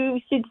 and you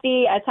should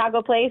see a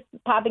taco place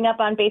popping up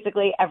on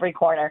basically every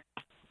corner.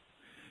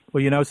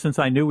 Well, since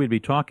I knew we'd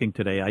be talking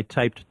today, I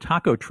typed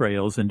taco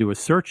trails into a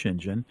search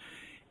engine,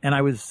 and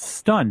I was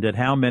stunned at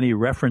how many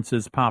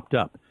references popped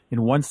up.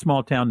 In one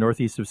small town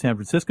northeast of San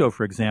Francisco,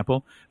 for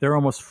example, there are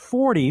almost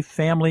 40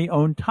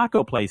 family-owned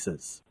taco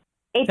places.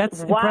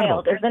 That's incredible.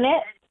 wild, isn't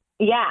it?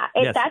 Yeah,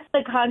 Yes. That's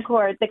the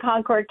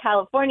Concord,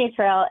 California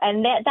Trail,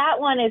 and that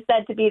one is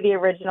said to be the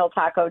original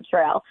taco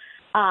trail.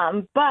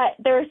 But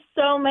there's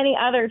so many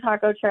other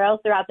taco trails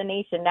throughout the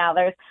nation now.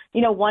 There's,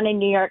 one in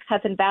New York's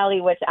Hudson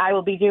Valley, which I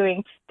will be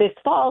doing this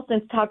fall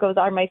since tacos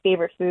are my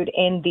favorite food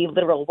in the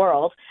literal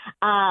world.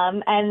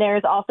 And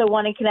there's also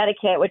one in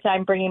Connecticut, which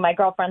I'm bringing my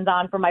girlfriends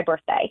on for my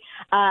birthday.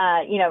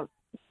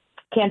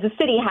 Kansas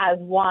City has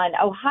one,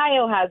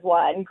 Ohio has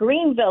one,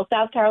 Greenville,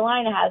 South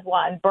Carolina has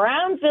one,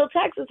 Brownsville,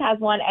 Texas has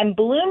one, and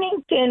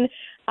Bloomington,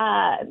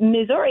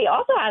 Missouri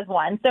also has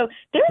one. So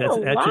there's a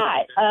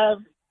lot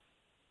of...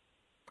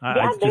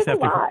 I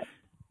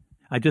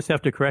just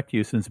have to correct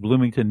you, since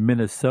Bloomington,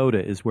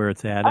 Minnesota is where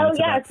it's at. And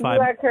yes, you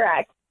are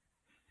correct.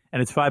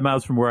 And it's 5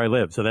 miles from where I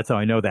live, so that's how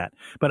I know that.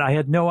 But I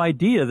had no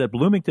idea that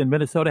Bloomington,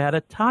 Minnesota had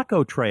a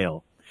taco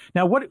trail.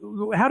 Now,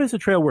 how does the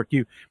trail work?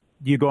 Do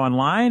you go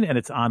online, and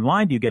it's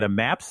online? Do you get a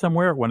map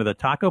somewhere at one of the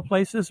taco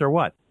places, or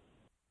what?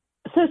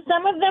 So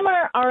some of them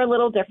are a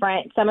little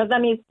different. Some of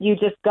them you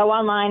just go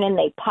online and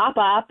they pop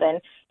up, and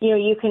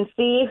you can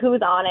see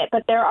who's on it.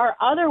 But there are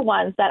other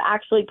ones that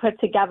actually put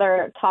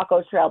together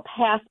Taco Trail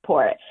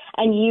Passport,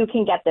 and you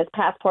can get this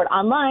passport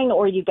online,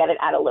 or you get it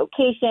at a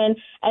location,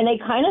 and they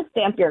kind of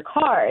stamp your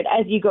card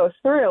as you go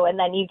through, and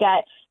then you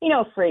get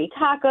free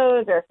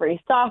tacos or free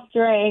soft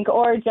drink,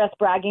 or just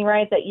bragging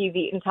rights that you've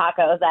eaten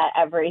tacos at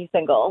every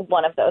single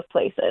one of those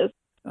places.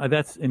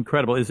 That's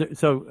incredible.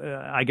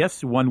 I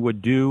guess one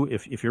would do,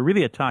 if you're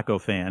really a taco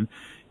fan,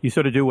 you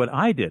sort of do what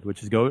I did,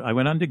 which is I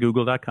went onto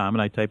Google.com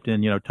and I typed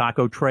in,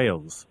 taco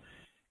trails,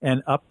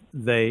 and up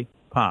they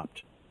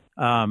popped.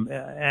 I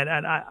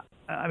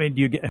mean,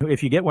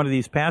 if you get one of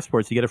these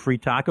passports, you get a free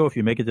taco if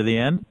you make it to the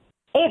end?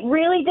 It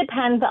really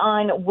depends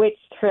on which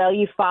trail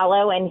you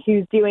follow and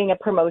who's doing a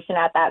promotion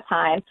at that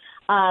time.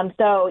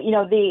 So,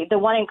 the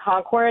one in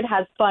Concord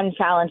has fun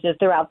challenges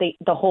throughout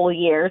the whole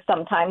year.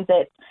 Sometimes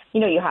it's,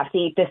 you have to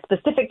eat this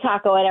specific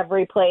taco at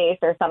every place,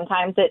 or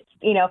sometimes it's,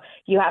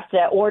 you have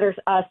to order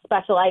a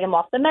special item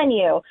off the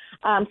menu.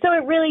 So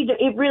it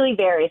really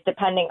varies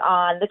depending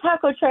on the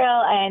taco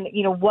trail and,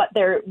 what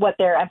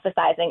they're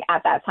emphasizing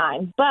at that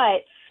time.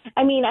 But,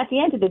 I mean, at the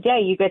end of the day,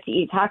 you get to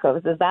eat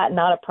tacos. Is that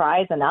not a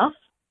prize enough?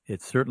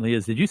 It certainly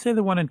is. Did you say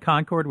the one in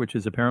Concord, which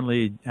is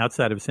apparently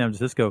outside of San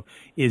Francisco,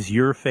 is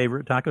your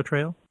favorite taco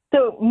trail?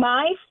 So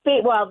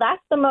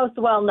that's the most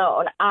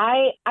well-known.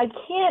 I have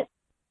to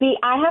be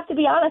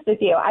honest with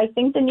you. I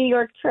think the New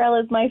York Trail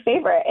is my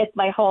favorite. It's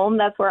my home.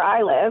 That's where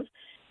I live.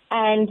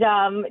 And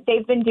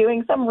they've been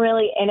doing some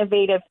really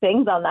innovative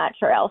things on that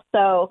trail.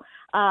 So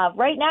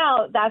right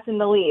now, that's in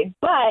the lead.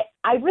 But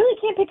I really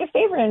can't pick a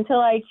favorite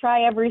until I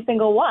try every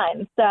single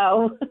one.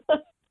 So...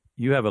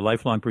 You have a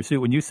lifelong pursuit.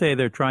 When you say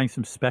they're trying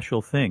some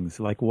special things,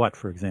 like what,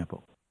 for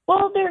example?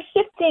 Well, they're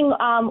shifting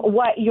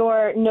what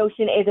your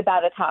notion is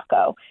about a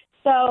taco.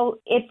 So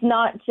it's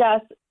not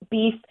just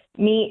beef,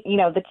 meat,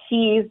 the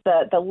cheese,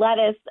 the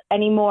lettuce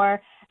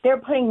anymore. They're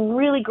putting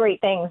really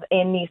great things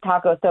in these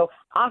tacos. So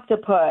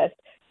octopus,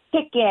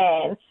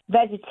 chicken,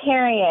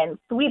 vegetarian,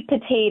 sweet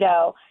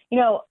potato,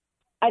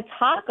 a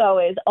taco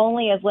is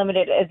only as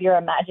limited as your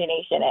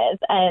imagination is.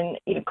 And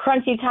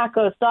crunchy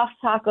tacos, soft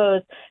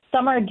tacos,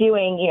 some are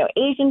doing,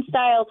 Asian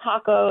style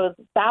tacos,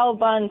 bao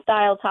bun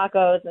style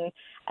tacos.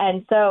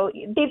 And so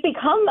they've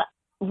become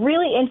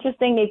really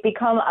interesting. They've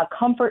become a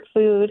comfort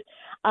food.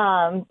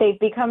 They've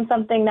become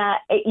something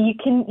that you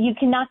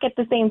cannot get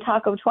the same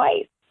taco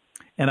twice.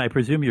 And I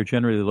presume you're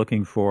generally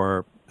looking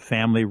for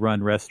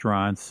family-run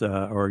restaurants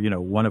or,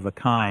 one of a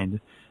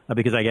kind.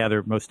 Because I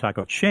gather most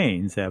taco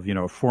chains have,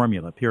 a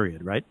formula,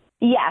 period, right?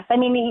 Yes. I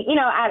mean,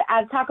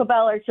 at Taco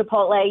Bell or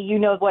Chipotle, you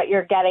know what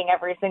you're getting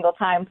every single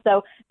time.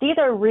 So these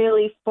are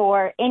really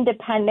for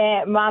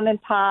independent, mom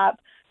and pop,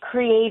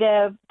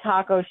 creative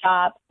taco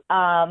shops,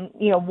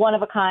 one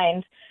of a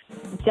kind,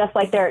 just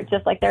like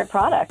their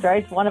product,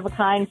 right? One of a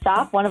kind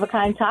shop, one of a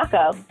kind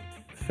taco.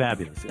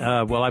 Fabulous.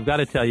 Well, I've got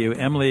to tell you,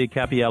 Emily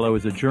Cappiello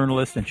is a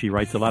journalist, and she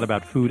writes a lot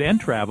about food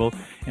and travel,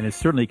 and is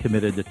certainly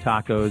committed to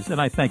tacos. And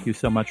I thank you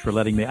so much for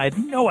letting me. I had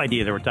no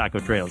idea there were taco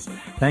trails.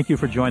 Thank you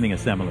for joining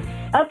us, Emily.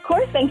 Of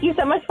course. Thank you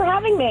so much for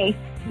having me.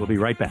 We'll be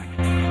right back.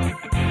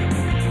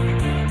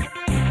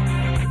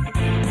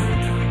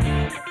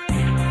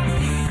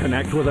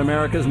 Connect with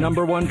America's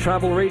 #1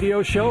 travel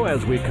radio show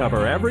as we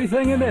cover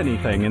everything and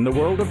anything in the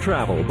world of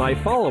travel by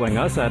following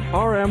us at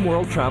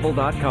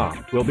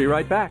RMWorldTravel.com. We'll be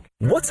right back.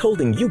 What's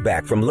holding you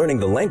back from learning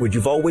the language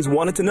you've always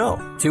wanted to know?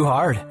 Too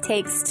hard.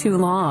 Takes too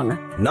long.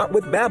 Not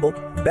with Babbel.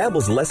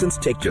 Babbel's lessons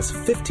take just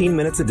 15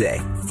 minutes a day.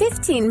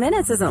 15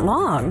 minutes isn't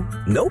long.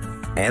 Nope.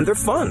 And they're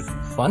fun.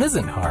 Fun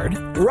isn't hard.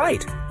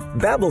 Right.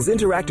 Babbel's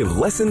interactive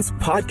lessons,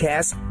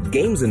 podcasts,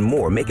 games, and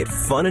more make it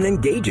fun and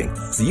engaging,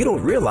 so you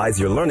don't realize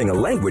you're learning a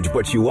language,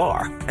 but you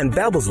are. And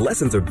Babbel's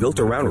lessons are built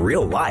around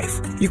real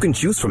life. You can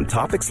choose from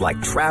topics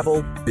like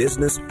travel,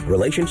 business,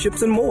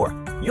 relationships, and more.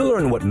 You'll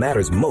learn what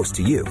matters most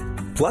to you.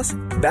 Plus,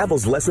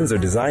 Babbel's lessons are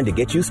designed to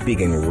get you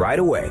speaking right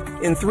away.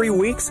 In 3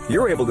 weeks,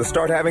 you're able to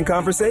start having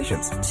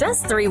conversations.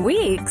 Just 3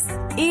 weeks?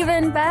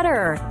 Even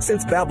better.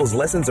 Since Babbel's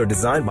lessons are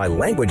designed by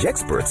language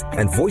experts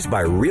and voiced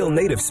by real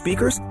native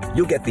speakers,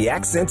 you'll get the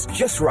accents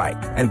just right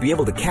and be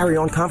able to carry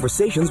on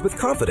conversations with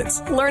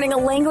confidence. Learning a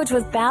language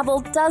with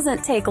Babbel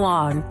doesn't take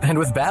long. And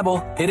with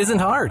Babbel, it isn't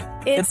hard.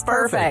 It's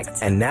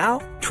perfect. And now,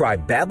 try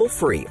Babbel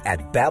free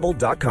at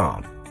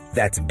Babbel.com.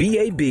 That's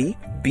Babbel.com.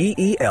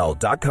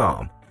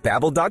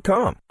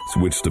 Babbel.com.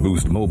 Switch to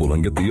Boost Mobile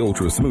and get the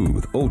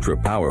ultra-smooth,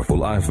 ultra-powerful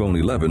iPhone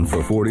 11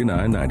 for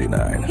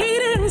 $49.99. He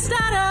didn't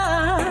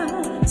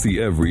stutter.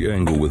 See every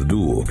angle with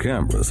dual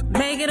cameras.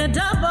 Make it a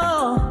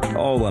double.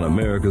 All on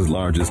America's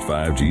largest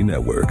 5G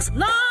networks.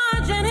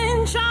 Large and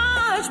in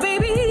charge,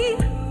 baby.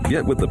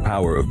 Get with the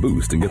power of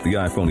Boost and get the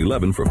iPhone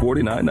 11 for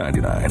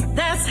 $49.99.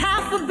 That's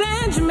half a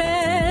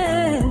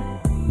Benjamin.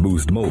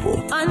 Boost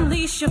Mobile.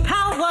 Unleash your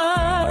power.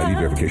 ID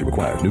verification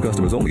required. New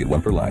customers only at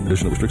 1 per line.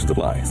 Additional restrictions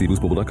apply. See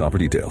boostmobile.com for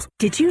details.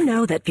 Did you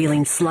know that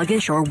feeling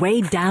sluggish or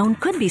weighed down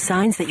could be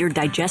signs that your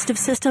digestive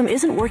system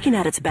isn't working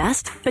at its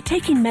best? But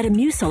taking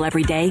Metamucil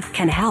every day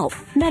can help.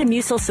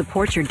 Metamucil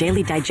supports your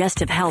daily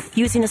digestive health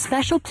using a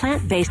special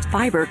plant-based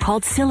fiber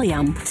called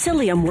psyllium.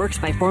 Psyllium works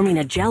by forming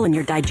a gel in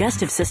your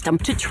digestive system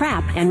to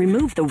trap and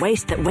remove the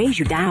waste that weighs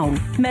you down.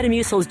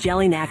 Metamucil's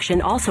gelling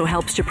action also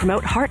helps to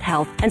promote heart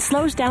health and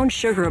slows down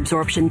sugar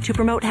absorption to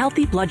promote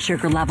healthy blood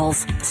sugar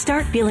levels.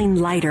 Start feeling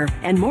lighter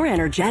and more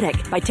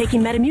energetic by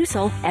taking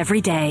Metamucil every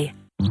day.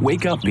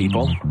 Wake up,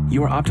 people.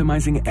 You are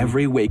optimizing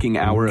every waking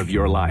hour of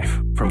your life.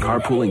 From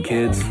carpooling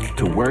kids,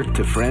 to work,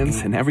 to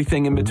friends, and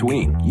everything in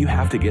between. You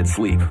have to get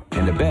sleep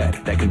and a bed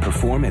that can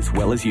perform as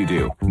well as you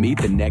do. Meet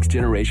the next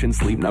generation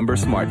Sleep Number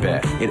Smart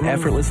Bed. It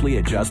effortlessly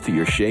adjusts to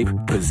your shape,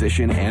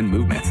 position, and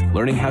movements,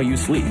 learning how you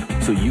sleep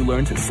so you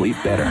learn to sleep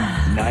better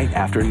night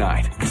after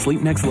night.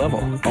 Sleep next level,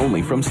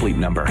 only from Sleep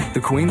Number.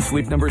 The Queen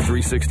Sleep Number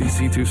 360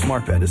 C2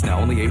 Smart Bed is now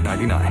only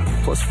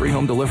 $8.99, plus free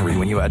home delivery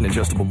when you add an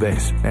adjustable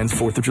base. Ends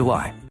 4th of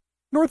July.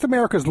 North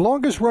America's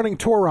longest-running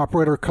tour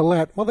operator,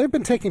 Colette, well, they've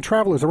been taking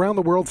travelers around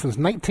the world since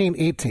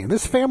 1918.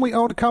 This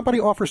family-owned company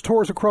offers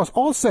tours across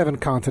all 7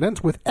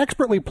 continents with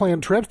expertly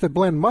planned trips that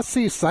blend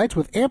must-see sites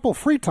with ample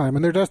free time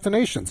in their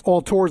destinations.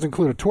 All tours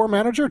include a tour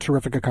manager,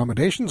 terrific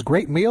accommodations,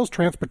 great meals,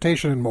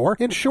 transportation, and more.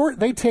 In short,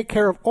 they take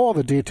care of all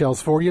the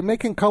details for you,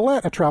 making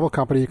Colette a travel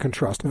company you can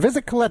trust.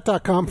 Visit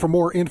Colette.com for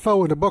more info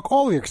and to book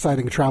all the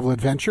exciting travel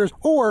adventures.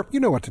 Or, you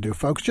know what to do,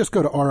 folks. Just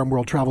go to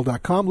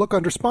RMWorldTravel.com, look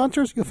under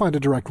sponsors, you'll find a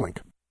direct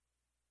link.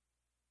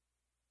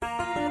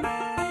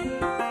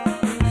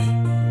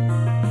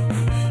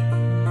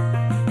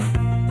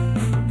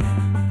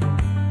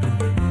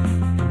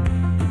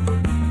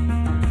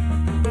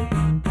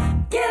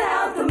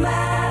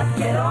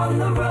 Get on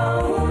the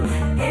road,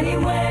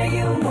 anywhere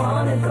you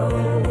want to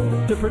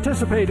go. To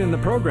participate in the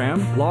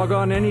program, log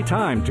on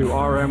anytime to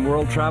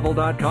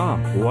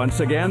RMWorldTravel.com. Once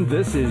again,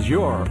 this is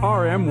your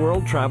RM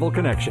World Travel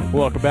Connection.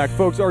 Welcome back,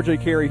 folks.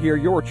 RJ Carey here,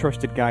 your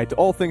trusted guide to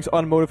all things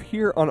automotive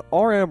here on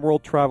RM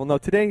World Travel. Now,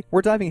 today,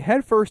 we're diving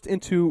headfirst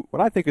into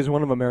what I think is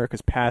one of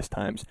America's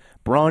pastimes,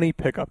 brawny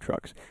pickup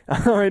trucks.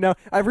 All right, now,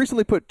 I've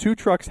recently put 2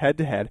 trucks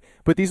head-to-head,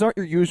 but these aren't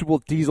your usual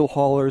diesel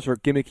haulers or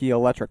gimmicky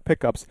electric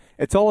pickups.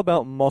 It's all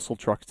about muscle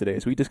trucks today,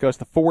 as we discuss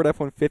the Ford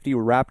F-150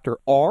 Raptor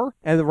R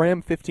and the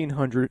Ram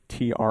 1500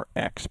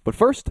 TRX. But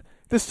first,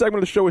 this segment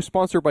of the show is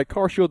sponsored by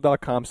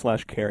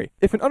carshield.com/carry.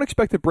 If an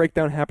unexpected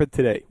breakdown happened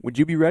today, would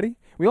you be ready?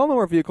 We all know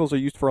our vehicles are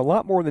used for a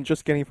lot more than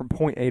just getting from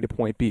point A to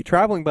point B.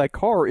 Traveling by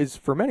car is,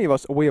 for many of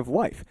us, a way of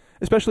life.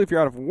 Especially if you're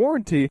out of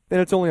warranty, then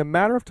it's only a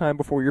matter of time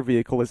before your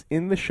vehicle is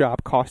in the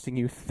shop costing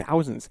you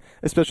thousands,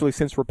 especially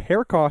since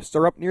repair costs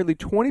are up nearly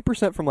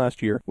 20% from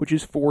last year, which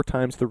is 4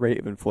 times the rate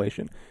of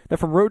inflation. Now,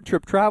 from road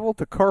trip travel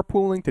to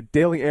carpooling to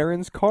daily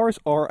errands, cars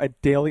are a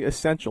daily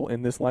essential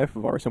in this life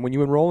of ours. And when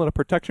you enroll in a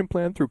protection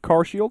plan through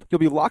CarShield, you'll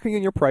be locking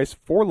in your price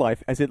for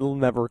life, as it'll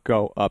never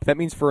go up. That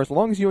means for as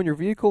long as you own your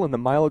vehicle and the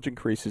mileage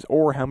increases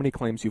or how many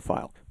claims you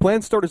file.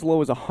 Plans start as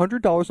low as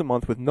 $100 a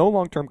month with no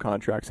long-term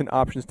contracts and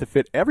options to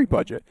fit every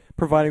budget,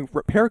 providing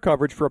repair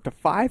coverage for up to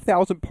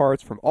 5,000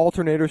 parts from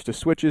alternators to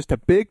switches to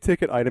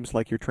big-ticket items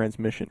like your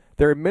transmission.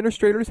 Their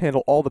administrators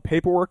handle all the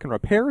paperwork and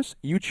repairs.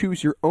 You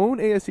choose your own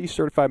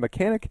ASE-certified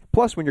mechanic.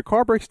 Plus, when your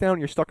car breaks down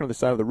and you're stuck on the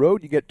side of the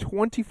road, you get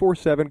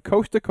 24/7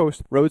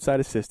 coast-to-coast roadside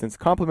assistance,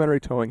 complimentary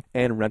towing,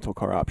 and rental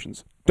car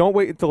options. Don't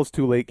wait until it's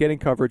too late. Getting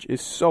coverage is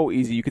so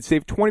easy. You can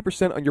save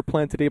 20% on your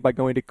plan today by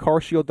going to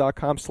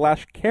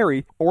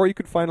carshield.com/carey, or you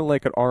can find a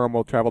link at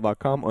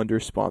RMWorldTravel.com under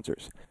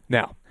sponsors.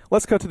 Now,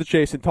 let's cut to the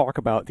chase and talk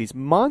about these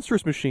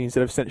monstrous machines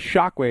that have sent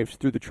shockwaves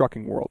through the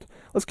trucking world.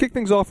 Let's kick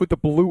things off with the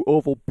Blue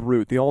Oval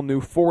Brute, the all-new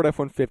Ford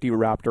F-150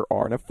 Raptor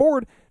R. Now,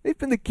 Ford, they've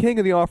been the king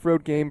of the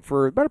off-road game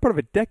for the better part of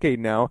a decade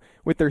now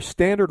with their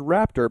standard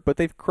Raptor, but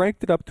they've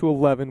cranked it up to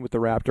 11 with the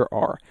Raptor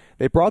R.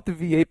 They brought the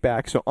V8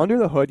 back, so under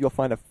the hood you'll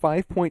find a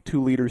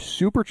 5.2-liter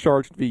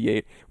supercharged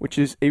V8, which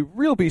is a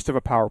real beast of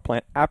a power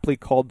plant, aptly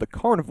called the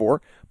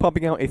Carnivore,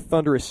 pumping out a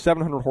thunderous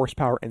 700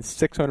 horsepower and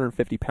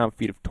 650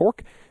 pound-feet of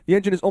torque. The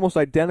engine is almost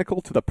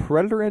identical to the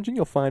Predator engine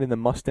you'll find in the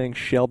Mustang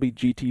Shelby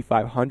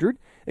GT500,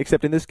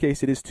 except in this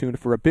case it is tuned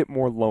for a bit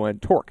more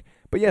low-end torque.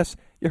 But yes,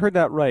 you heard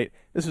that right.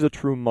 This is a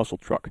true muscle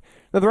truck.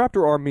 Now, the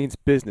Raptor R means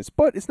business,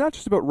 but it's not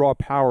just about raw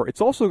power.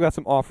 It's also got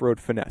some off-road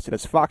finesse. It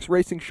has Fox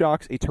Racing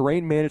shocks, a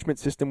terrain management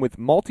system with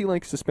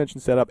multi-link suspension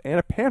setup, and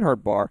a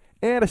panhard bar,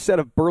 and a set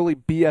of burly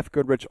BF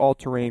Goodrich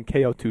all-terrain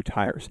KO2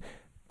 tires.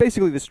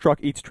 Basically, this truck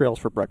eats trails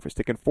for breakfast.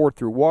 It can ford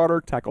through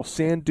water, tackle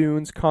sand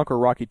dunes, conquer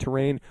rocky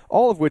terrain,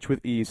 all of which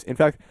with ease. In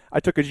fact,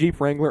 I took a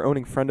Jeep Wrangler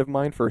owning friend of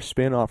mine for a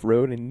spin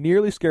off-road and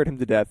nearly scared him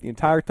to death the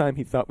entire time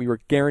he thought we were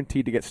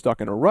guaranteed to get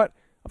stuck in a rut.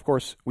 Of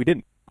course, we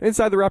didn't.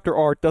 Inside the Raptor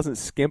R doesn't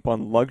skimp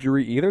on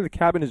luxury either. The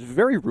cabin is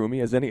very roomy,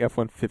 as any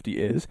F-150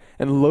 is,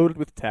 and loaded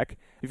with tech.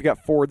 You've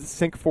got Ford's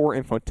Sync 4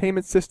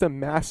 infotainment system,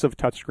 massive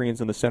touchscreens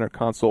in the center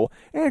console,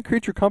 and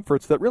creature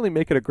comforts that really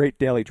make it a great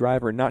daily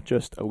driver, not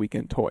just a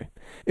weekend toy.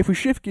 If we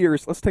shift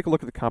gears, let's take a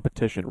look at the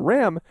competition.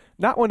 Ram,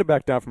 not one to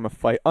back down from a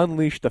fight,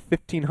 unleashed the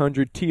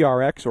 1500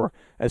 TRX, or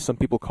as some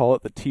people call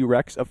it, the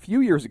T-Rex, a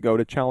few years ago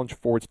to challenge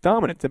Ford's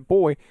dominance. And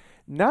boy,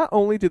 not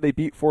only did they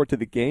beat Ford to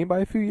the game by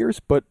a few years,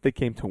 but they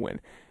came to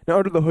win. Now,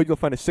 under the hood, you'll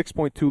find a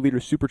 6.2-liter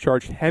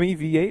supercharged Hemi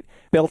V8,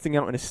 belting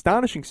out an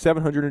astonishing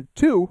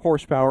 702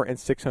 horsepower and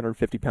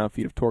 650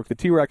 pound-feet of torque. The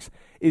T-Rex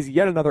is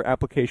yet another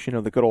application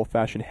of the good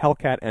old-fashioned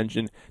Hellcat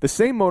engine, the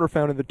same motor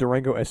found in the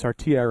Durango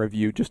SRT I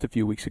reviewed just a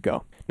few weeks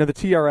ago. Now, the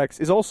TRX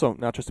is also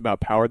not just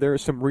about power. There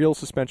is some real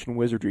suspension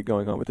wizardry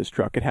going on with this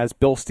truck. It has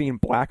Bilstein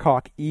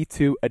Blackhawk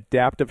E2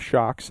 adaptive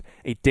shocks,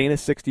 a Dana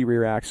 60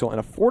 rear axle, and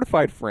a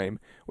fortified frame,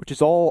 which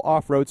is all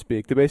off-road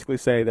speak to basically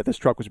say that this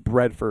truck was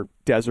bred for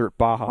desert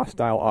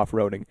Baja-style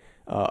off-roading,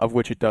 of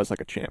which it does like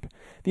a champ.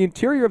 The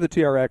interior of the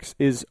TRX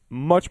is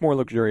much more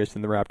luxurious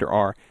than the Raptor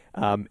R.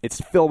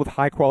 It's filled with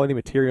high-quality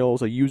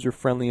materials, a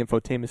user-friendly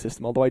infotainment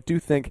system, although I do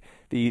think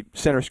the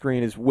center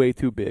screen is way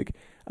too big.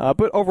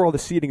 But overall, the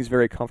seating is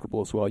very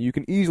comfortable as well. You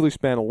can easily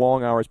spend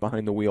long hours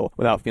behind the wheel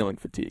without feeling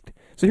fatigued.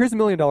 So here's the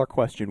million-dollar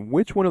question.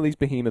 Which one of these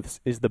behemoths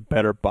is the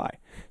better buy?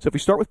 So if we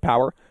start with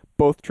power,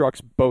 both trucks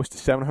boast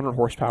 700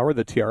 horsepower,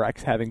 the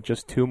TRX having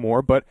just 2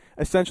 more, but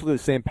essentially the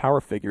same power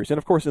figures. And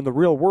of course, in the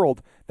real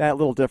world, that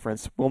little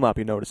difference will not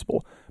be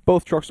noticeable.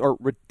 Both trucks are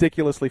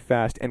ridiculously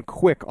fast and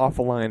quick off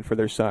the line for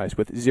their size,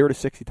 with 0 to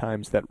 60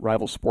 times that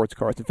rival sports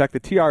cars. In fact, the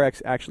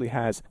TRX actually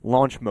has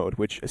launch mode,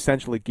 which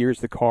essentially gears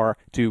the car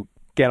to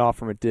get off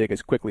from a dig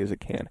as quickly as it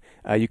can.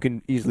 You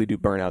can easily do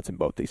burnouts in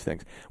both these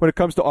things. When it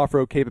comes to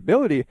off-road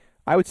capability,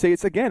 I would say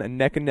it's, again, a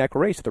neck-and-neck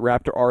race. The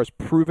Raptor R has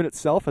proven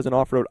itself as an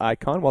off-road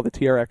icon, while the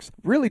TRX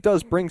really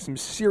does bring some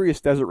serious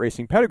desert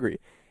racing pedigree.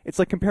 It's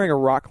like comparing a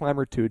rock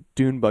climber to a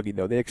dune buggy,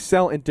 though. They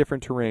excel in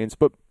different terrains,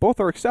 but both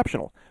are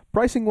exceptional.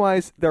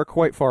 Pricing-wise, they're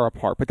quite far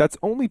apart, but that's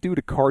only due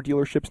to car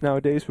dealerships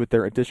nowadays with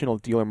their additional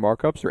dealer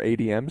markups, or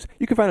ADMs.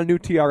 You can find a new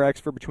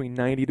TRX for between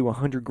 $90 to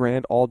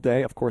 $100 all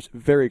day. Of course,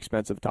 very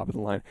expensive, top of the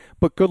line.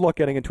 But good luck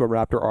getting into a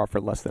Raptor R for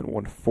less than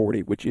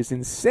 $140, which is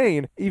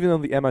insane, even though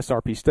the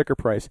MSRP sticker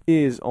price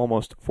is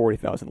almost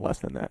 $40,000 less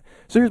than that.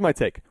 So here's my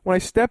take. When I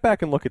step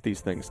back and look at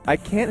these things, I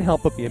can't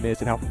help but be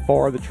amazed at how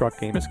far the truck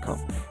game has come.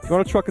 If you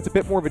want a truck that's a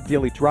bit more of a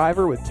daily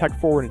driver with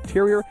tech-forward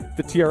interior,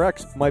 the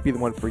TRX might be the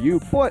one for you.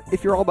 But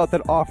if you're all about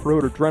that off-road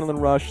adrenaline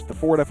rush, the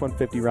Ford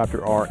F-150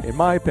 Raptor R, in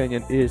my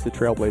opinion, is the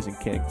trailblazing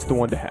king. It's the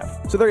one to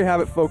have. So there you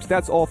have it, folks.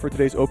 That's all for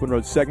today's Open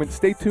Road segment.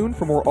 Stay tuned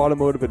for more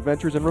automotive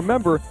adventures, and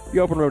remember, the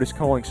Open Road is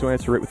calling, so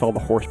answer it with all the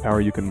horsepower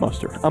you can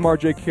muster. I'm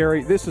RJ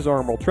Carey. This is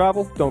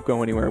RMWorldTravel. Don't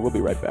go anywhere. We'll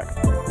be right back.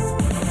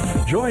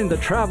 Join the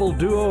travel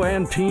duo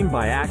and team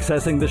by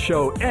accessing the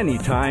show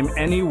anytime,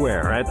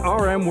 anywhere at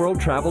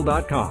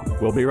rmworldtravel.com.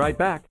 We'll be right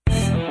back.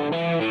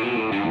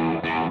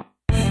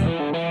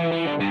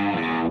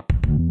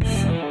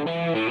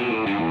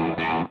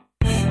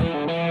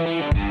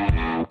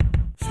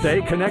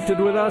 Stay connected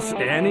with us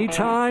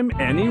anytime,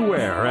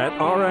 anywhere at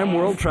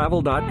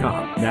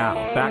rmworldtravel.com. Now,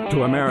 back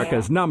to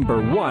America's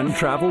 #1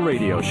 travel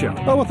radio show.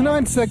 Well, with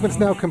 9 segments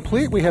now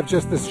complete, we have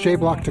just this J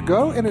block to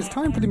go, and it's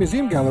time for the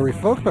museum gallery,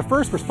 folks. But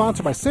first, we're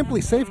sponsored by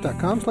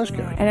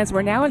simplysafe.com/Carey. And as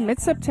we're now in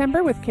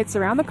mid-September with kids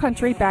around the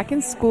country back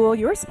in school,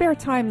 your spare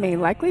time may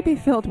likely be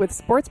filled with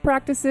sports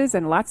practices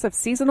and lots of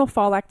seasonal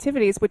fall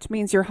activities, which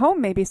means your home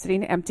may be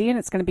sitting empty and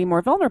it's going to be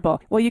more vulnerable.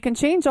 Well, you can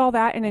change all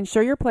that and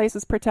ensure your place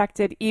is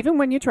protected even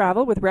when you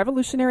travel with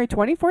revolutionary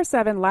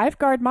 24/7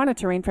 lifeguard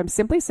monitoring from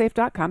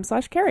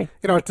simplysafe.com/Carey.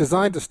 You know, it's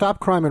designed to stop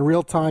crime in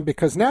real time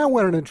because now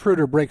when an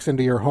intruder breaks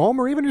into your home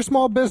or even your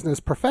small business,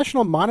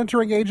 professional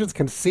monitoring agents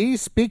can see,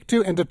 speak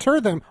to, and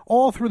deter them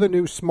all through the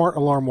new Smart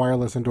Alarm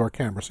wireless indoor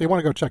camera. So you want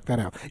to go check that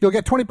out. You'll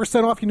get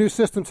 20% off your new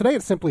system today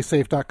at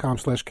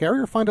simplysafe.com/Carey,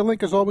 or find a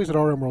link as always at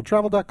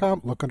rmworldtravel.com.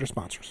 Look under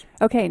sponsors.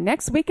 Okay,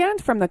 next weekend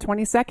from the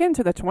 22nd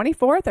to the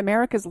 24th,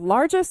 America's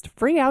largest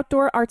free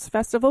outdoor arts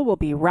festival will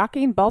be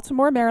rocking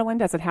Baltimore,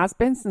 Maryland, as it has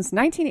been since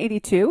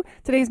 1982.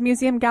 Today's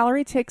museum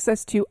gallery takes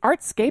us to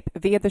Artscape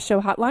via the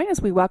show hotline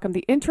as we welcome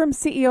the interim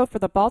CEO for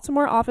the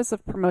Baltimore Office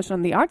of Promotion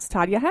of the Arts,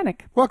 Todd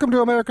Yohannick. Welcome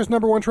to America's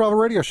 #1 travel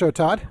radio show,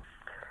 Todd.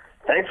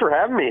 Thanks for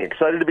having me.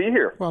 Excited to be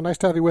here. Well, nice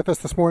to have you with us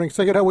this morning.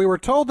 So, you know, we were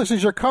told this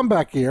is your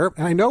comeback year,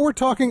 and I know we're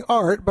talking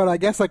art, but I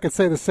guess I could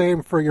say the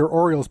same for your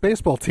Orioles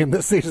baseball team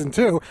this season,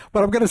 too.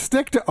 But I'm going to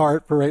stick to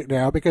art for right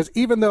now, because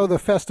even though the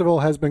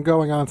festival has been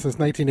going on since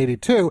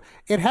 1982,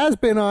 it has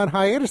been on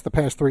hiatus the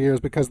past 3 years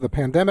because of the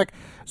pandemic.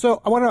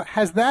 So I want to know,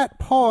 has that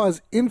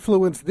pause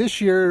influenced this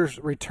year's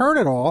return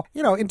at all,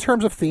 you know, in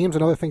terms of themes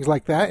and other things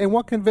like that? And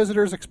what can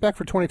visitors expect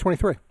for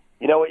 2023?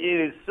 You know, it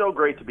is so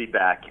great to be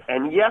back.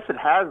 And yes, it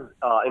has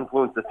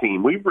influenced the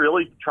theme. We've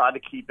really tried to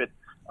keep it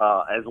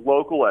as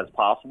local as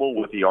possible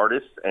with the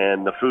artists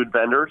and the food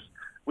vendors.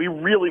 We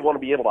really want to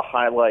be able to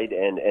highlight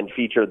and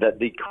feature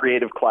the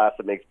creative class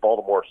that makes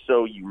Baltimore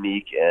so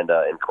unique and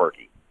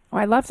quirky.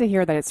 Well, I love to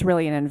hear that it's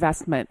really an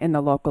investment in the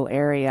local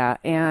area.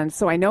 And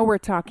so I know we're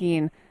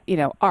talking, you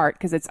know, art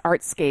because it's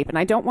Artscape. And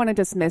I don't want to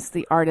dismiss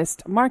the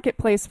artist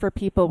marketplace for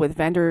people with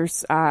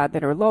vendors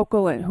that are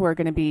local and who are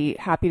going to be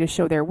happy to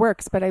show their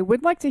works. But I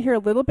would like to hear a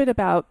little bit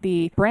about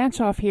the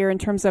branch off here in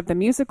terms of the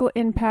musical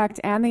impact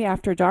and the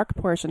After Dark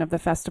portion of the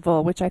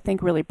festival, which I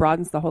think really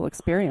broadens the whole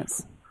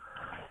experience.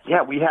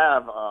 Yeah, we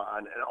have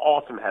an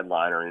awesome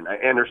headliner in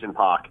Anderson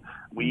Paak.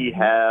 We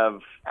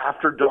have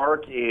After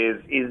Dark is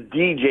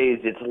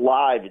DJs. It's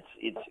live.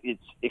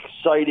 It's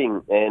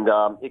exciting, and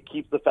it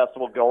keeps the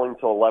festival going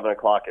till 11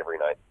 o'clock every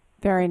night.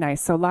 Very nice.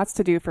 So lots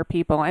to do for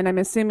people, and I'm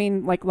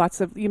assuming like lots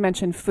of, you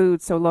mentioned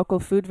food, so local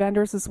food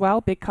vendors as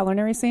well. Big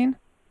culinary scene.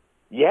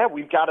 Yeah,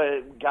 we've got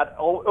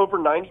over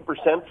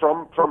 90%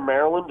 from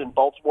Maryland and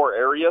Baltimore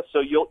area, so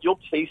you'll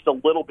taste a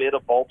little bit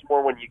of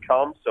Baltimore when you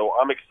come. So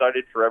I'm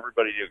excited for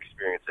everybody to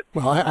experience it.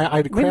 Well,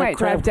 we might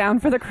drive down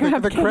for the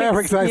crab cakes. The crab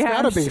cakes, it's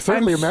got to be.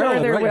 Certainly I'm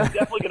Maryland, sure right? Will.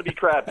 Definitely going to be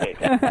crab cake.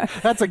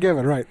 That's a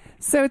given, right?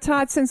 So,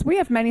 Todd, since we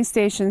have many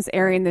stations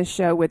airing this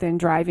show within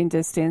driving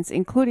distance,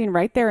 including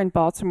right there in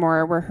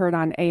Baltimore, we're heard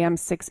on AM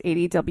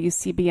 680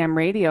 WCBM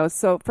radio.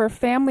 So for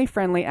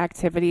family-friendly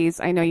activities,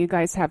 I know you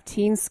guys have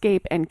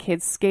Teenscape and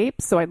Kidscape.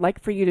 So I'd like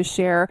for you to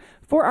share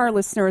for our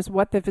listeners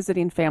what the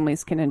visiting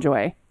families can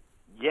enjoy.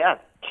 Yeah,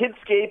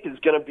 Kidscape is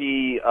going to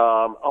be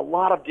a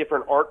lot of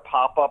different art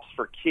pop-ups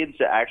for kids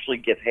to actually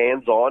get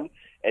hands-on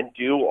and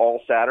do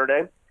all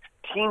Saturday.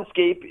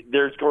 Teenscape,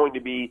 there's going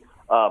to be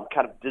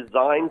kind of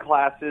design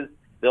classes.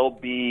 There'll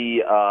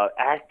be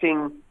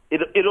acting.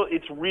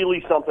 It's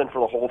really something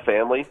for the whole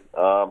family.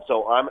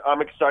 So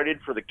I'm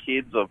excited for the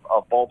kids of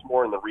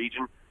Baltimore and the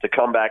region to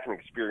come back and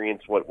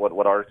experience what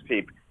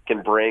Artscape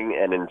can bring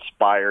and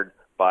inspired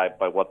by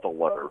what they'll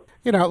learn.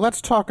 You know, let's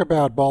talk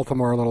about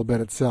Baltimore a little bit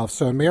itself.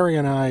 So Mary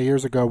and I,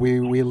 years ago, we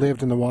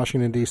lived in the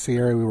Washington, D.C.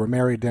 area. We were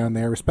married down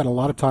there. We spent a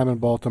lot of time in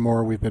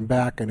Baltimore. We've been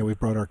back. I know we've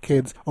brought our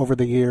kids over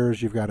the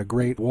years. You've got a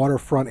great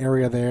waterfront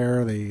area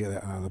there.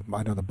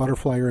 I know the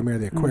butterfly area,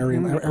 the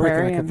aquarium,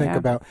 everything I can think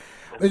about.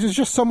 There's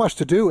just so much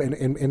to do, and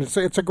it's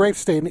a great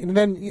state. And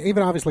then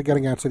even obviously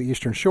getting out to the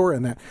Eastern Shore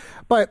and that.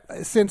 But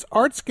since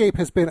Artscape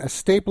has been a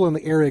staple in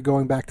the area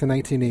going back to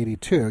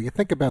 1982, you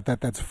think about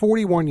that, that's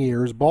 41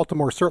 years.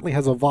 Baltimore certainly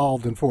has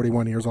evolved in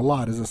 41 years a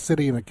lot as a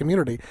city and a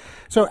community.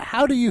 So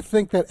how do you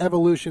think that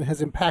evolution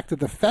has impacted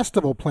the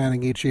festival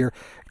planning each year?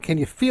 Can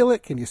you feel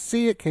it? Can you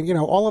see it? Can,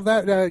 all of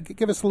that?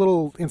 Give us a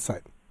little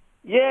insight.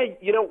 Yeah,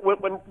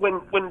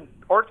 when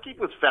Artscape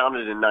was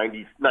founded in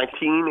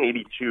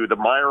 1982, the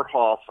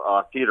Meyerhoff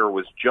Theater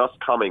was just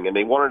coming, and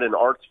they wanted an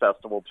arts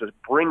festival to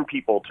bring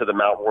people to the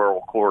Mount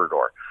Laurel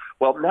corridor.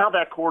 Well, now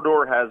that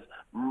corridor has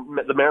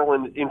the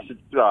Maryland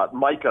Institute,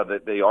 MICA,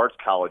 the Arts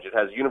College. It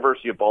has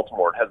University of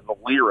Baltimore. It has the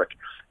Lyric.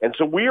 And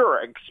so we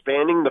are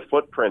expanding the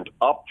footprint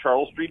up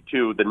Charles Street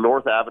to the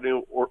North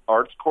Avenue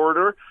Arts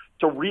Corridor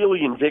to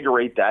really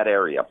invigorate that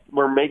area.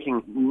 We're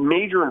making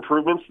major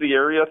improvements to the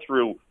area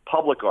through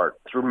public art,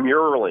 through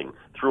muraling,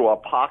 through a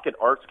pocket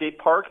artscape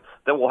park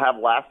that will have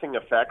lasting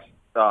effects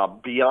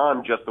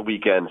beyond just the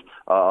weekend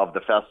of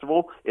the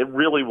festival. It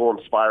really will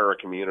inspire a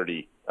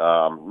community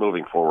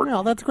moving forward.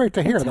 Well, that's great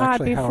to hear. And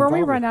Todd, before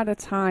we run out of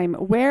time,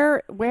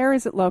 where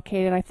is it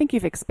located? I think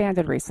you've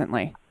expanded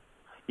recently.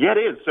 Yeah, it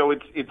is. So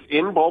it's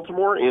in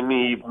Baltimore in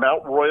the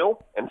Mount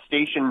Royal and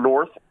Station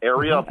North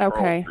area. Of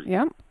Okay.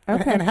 Yep.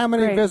 Okay. And how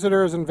many Great.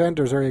 visitors and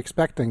vendors are you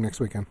expecting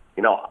next weekend?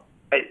 You know,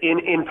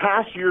 in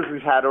past years,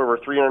 we've had over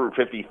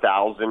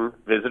 350,000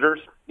 visitors.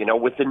 You know,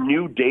 with the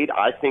new date,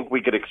 I think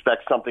we could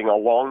expect something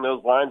along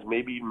those lines,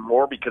 maybe even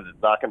more, because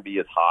it's not going to be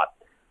as hot.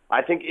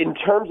 I think in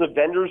terms of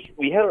vendors,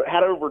 we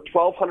had over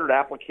 1,200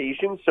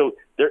 applications, so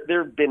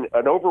there have been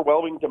an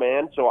overwhelming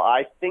demand. So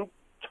I think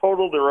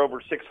total there are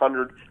over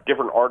 600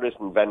 different artists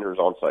and vendors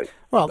on site.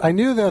 Well, I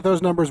knew that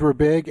those numbers were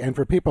big, and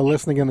for people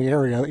listening in the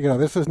area, you know,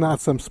 this is not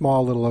some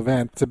small little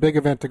event. It's a big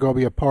event to go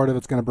be a part of.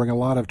 It's going to bring a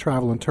lot of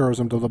travel and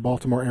tourism to the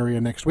Baltimore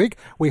area next week.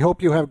 We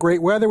hope you have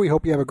great weather. We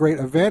hope you have a great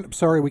event. I'm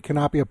sorry we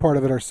cannot be a part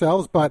of it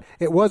ourselves, but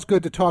it was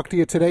good to talk to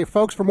you today.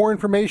 Folks, for more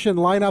information,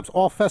 lineups,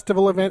 all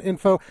festival event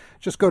info,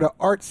 just go to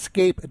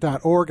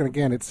artscape.org. And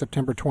again, it's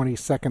September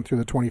 22nd through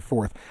the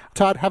 24th.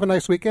 Todd, have a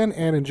nice weekend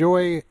and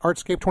enjoy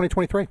Artscape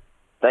 2023.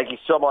 Thank you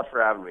so much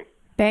for having me.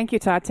 Thank you,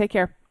 Todd. Take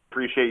care.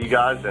 Appreciate you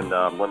guys, and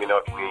let me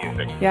know if you need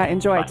anything. Yeah,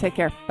 enjoy. Bye. Take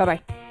care.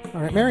 Bye-bye.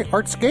 All right, Mary,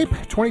 Artscape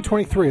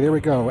 2023. There we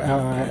go.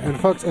 And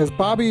folks, as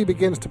Bobby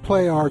begins to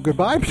play our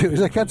goodbye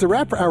music, that's a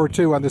wrap for Hour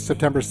 2 on this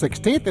September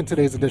 16th in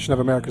today's edition of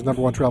America's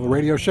 #1 travel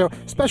radio show.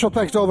 Special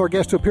thanks to all of our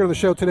guests who appeared on the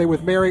show today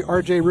with Mary,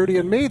 RJ, Rudy,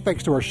 and me.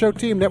 Thanks to our show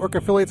team, network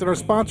affiliates, and our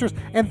sponsors.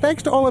 And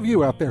thanks to all of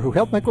you out there who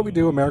help make what we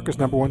do America's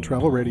 #1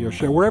 travel radio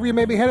show. Wherever you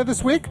may be headed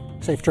this week,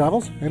 safe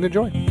travels and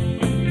enjoy.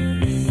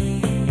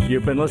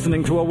 You've been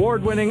listening to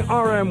award-winning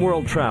RM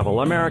World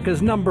Travel,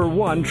 America's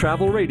 #1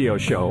 travel radio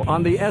show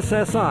on the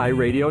SSI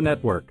Radio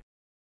Network.